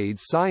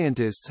 decades,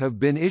 scientists have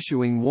been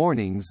issuing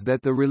warnings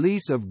that the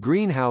release of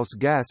greenhouse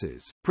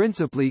gases,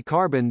 principally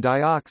carbon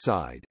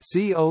dioxide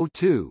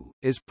 (CO2),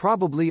 is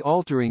probably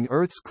altering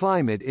Earth's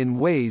climate in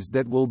ways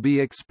that will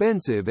be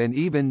expensive and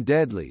even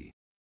deadly.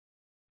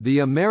 The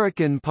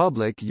American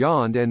public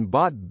yawned and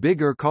bought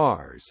bigger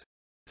cars.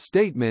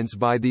 Statements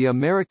by the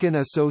American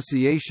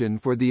Association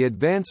for the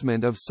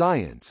Advancement of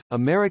Science,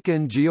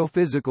 American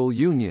Geophysical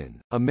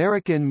Union,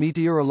 American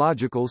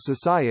Meteorological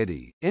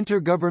Society,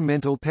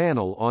 Intergovernmental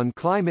Panel on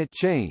Climate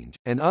Change,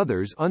 and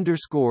others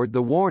underscored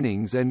the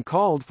warnings and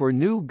called for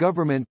new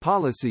government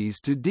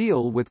policies to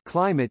deal with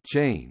climate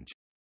change.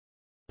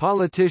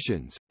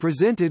 Politicians,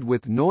 presented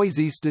with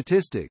noisy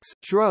statistics,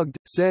 shrugged,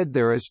 said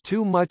there is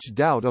too much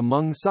doubt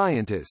among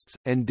scientists,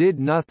 and did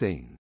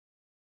nothing.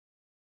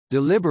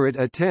 Deliberate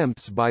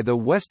attempts by the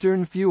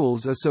Western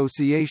Fuels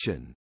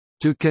Association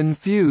to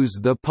confuse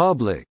the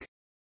public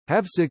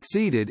have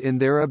succeeded in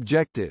their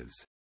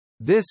objectives.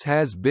 This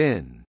has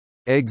been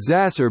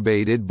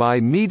exacerbated by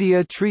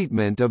media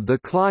treatment of the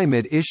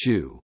climate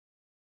issue.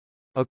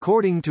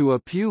 According to a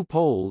Pew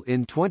poll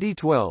in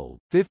 2012,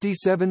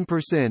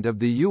 57% of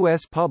the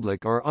U.S.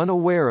 public are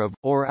unaware of,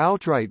 or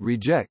outright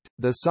reject,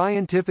 the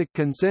scientific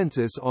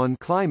consensus on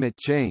climate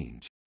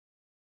change.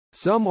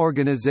 Some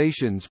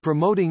organizations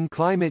promoting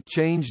climate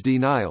change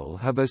denial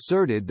have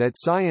asserted that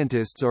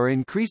scientists are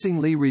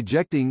increasingly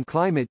rejecting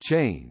climate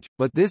change,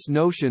 but this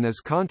notion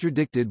is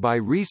contradicted by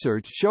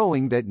research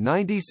showing that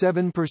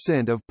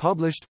 97% of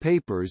published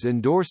papers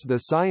endorse the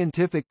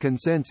scientific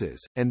consensus,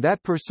 and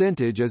that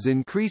percentage is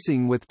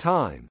increasing with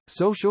time.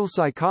 Social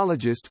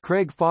psychologist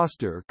Craig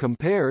Foster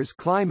compares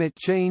climate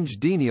change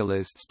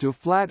denialists to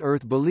flat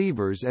Earth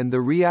believers and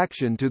the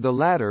reaction to the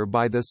latter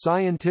by the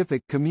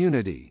scientific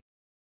community.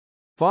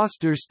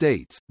 Foster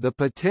states, the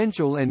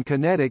potential and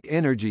kinetic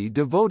energy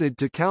devoted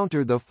to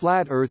counter the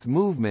Flat Earth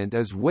movement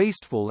is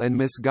wasteful and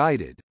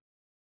misguided.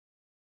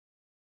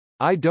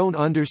 I don't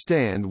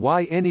understand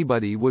why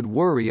anybody would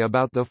worry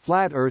about the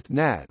Flat Earth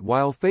gnat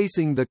while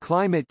facing the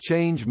climate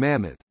change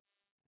mammoth.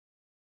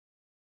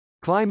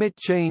 Climate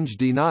change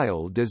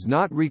denial does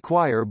not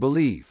require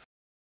belief.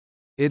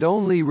 It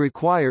only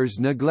requires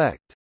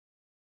neglect.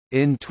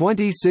 In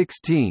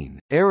 2016,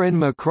 Aaron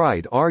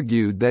McCreight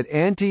argued that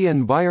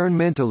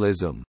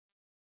anti-environmentalism,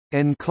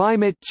 and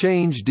climate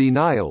change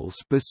denial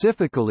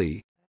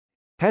specifically,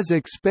 has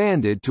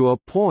expanded to a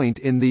point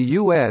in the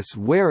U.S.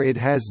 where it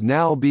has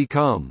now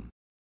become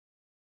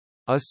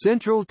a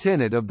central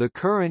tenet of the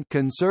current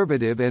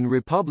conservative and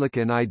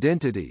Republican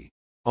identity.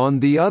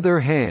 On the other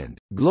hand,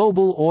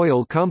 global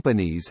oil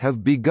companies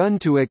have begun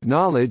to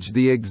acknowledge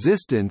the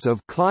existence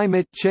of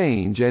climate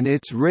change and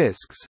its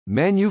risks.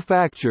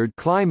 Manufactured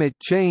climate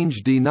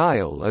change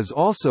denial is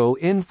also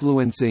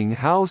influencing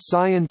how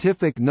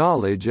scientific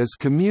knowledge is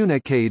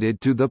communicated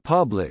to the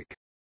public.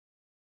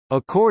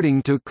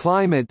 According to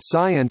climate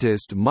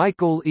scientist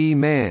Michael E.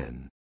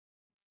 Mann,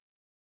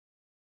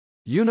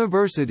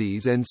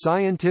 universities and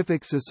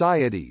scientific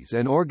societies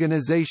and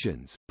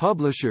organizations,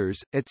 publishers,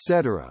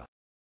 etc.,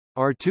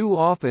 are too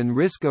often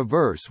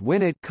risk-averse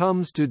when it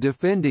comes to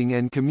defending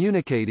and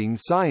communicating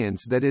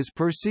science that is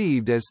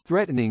perceived as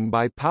threatening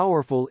by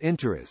powerful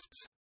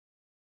interests.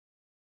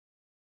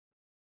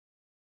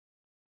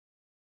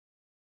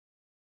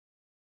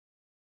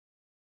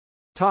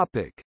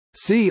 Topic.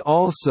 See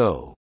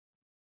also: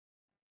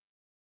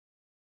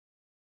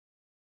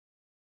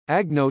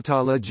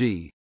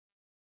 Agnotology,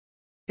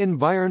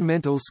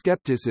 environmental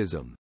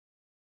skepticism,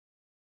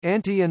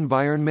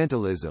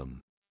 anti-environmentalism,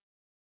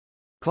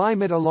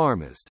 climate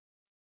alarmist,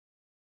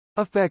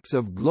 effects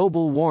of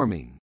global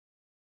warming,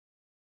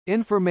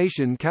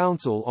 Information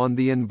Council on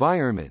the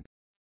Environment,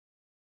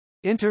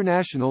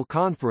 International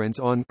Conference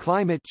on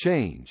Climate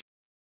Change,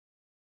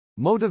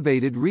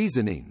 motivated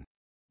reasoning,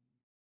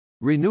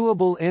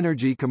 renewable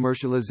energy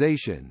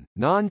commercialization,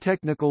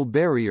 non-technical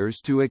barriers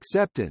to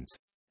acceptance,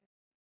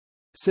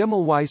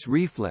 Semmelweis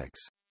reflex.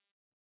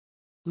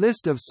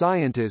 List of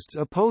scientists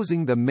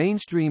opposing the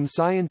mainstream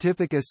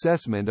scientific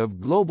assessment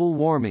of global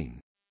warming.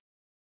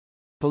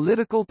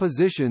 Political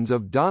positions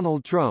of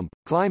Donald Trump,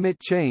 climate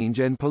change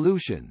and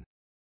pollution.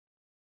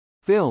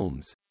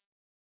 Films.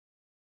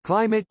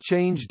 Climate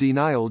Change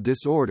Denial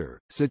Disorder,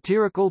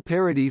 satirical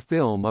parody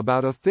film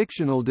about a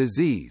fictional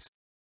disease.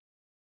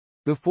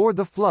 Before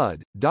the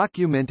Flood,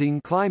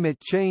 documenting climate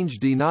change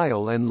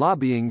denial and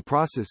lobbying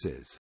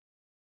processes.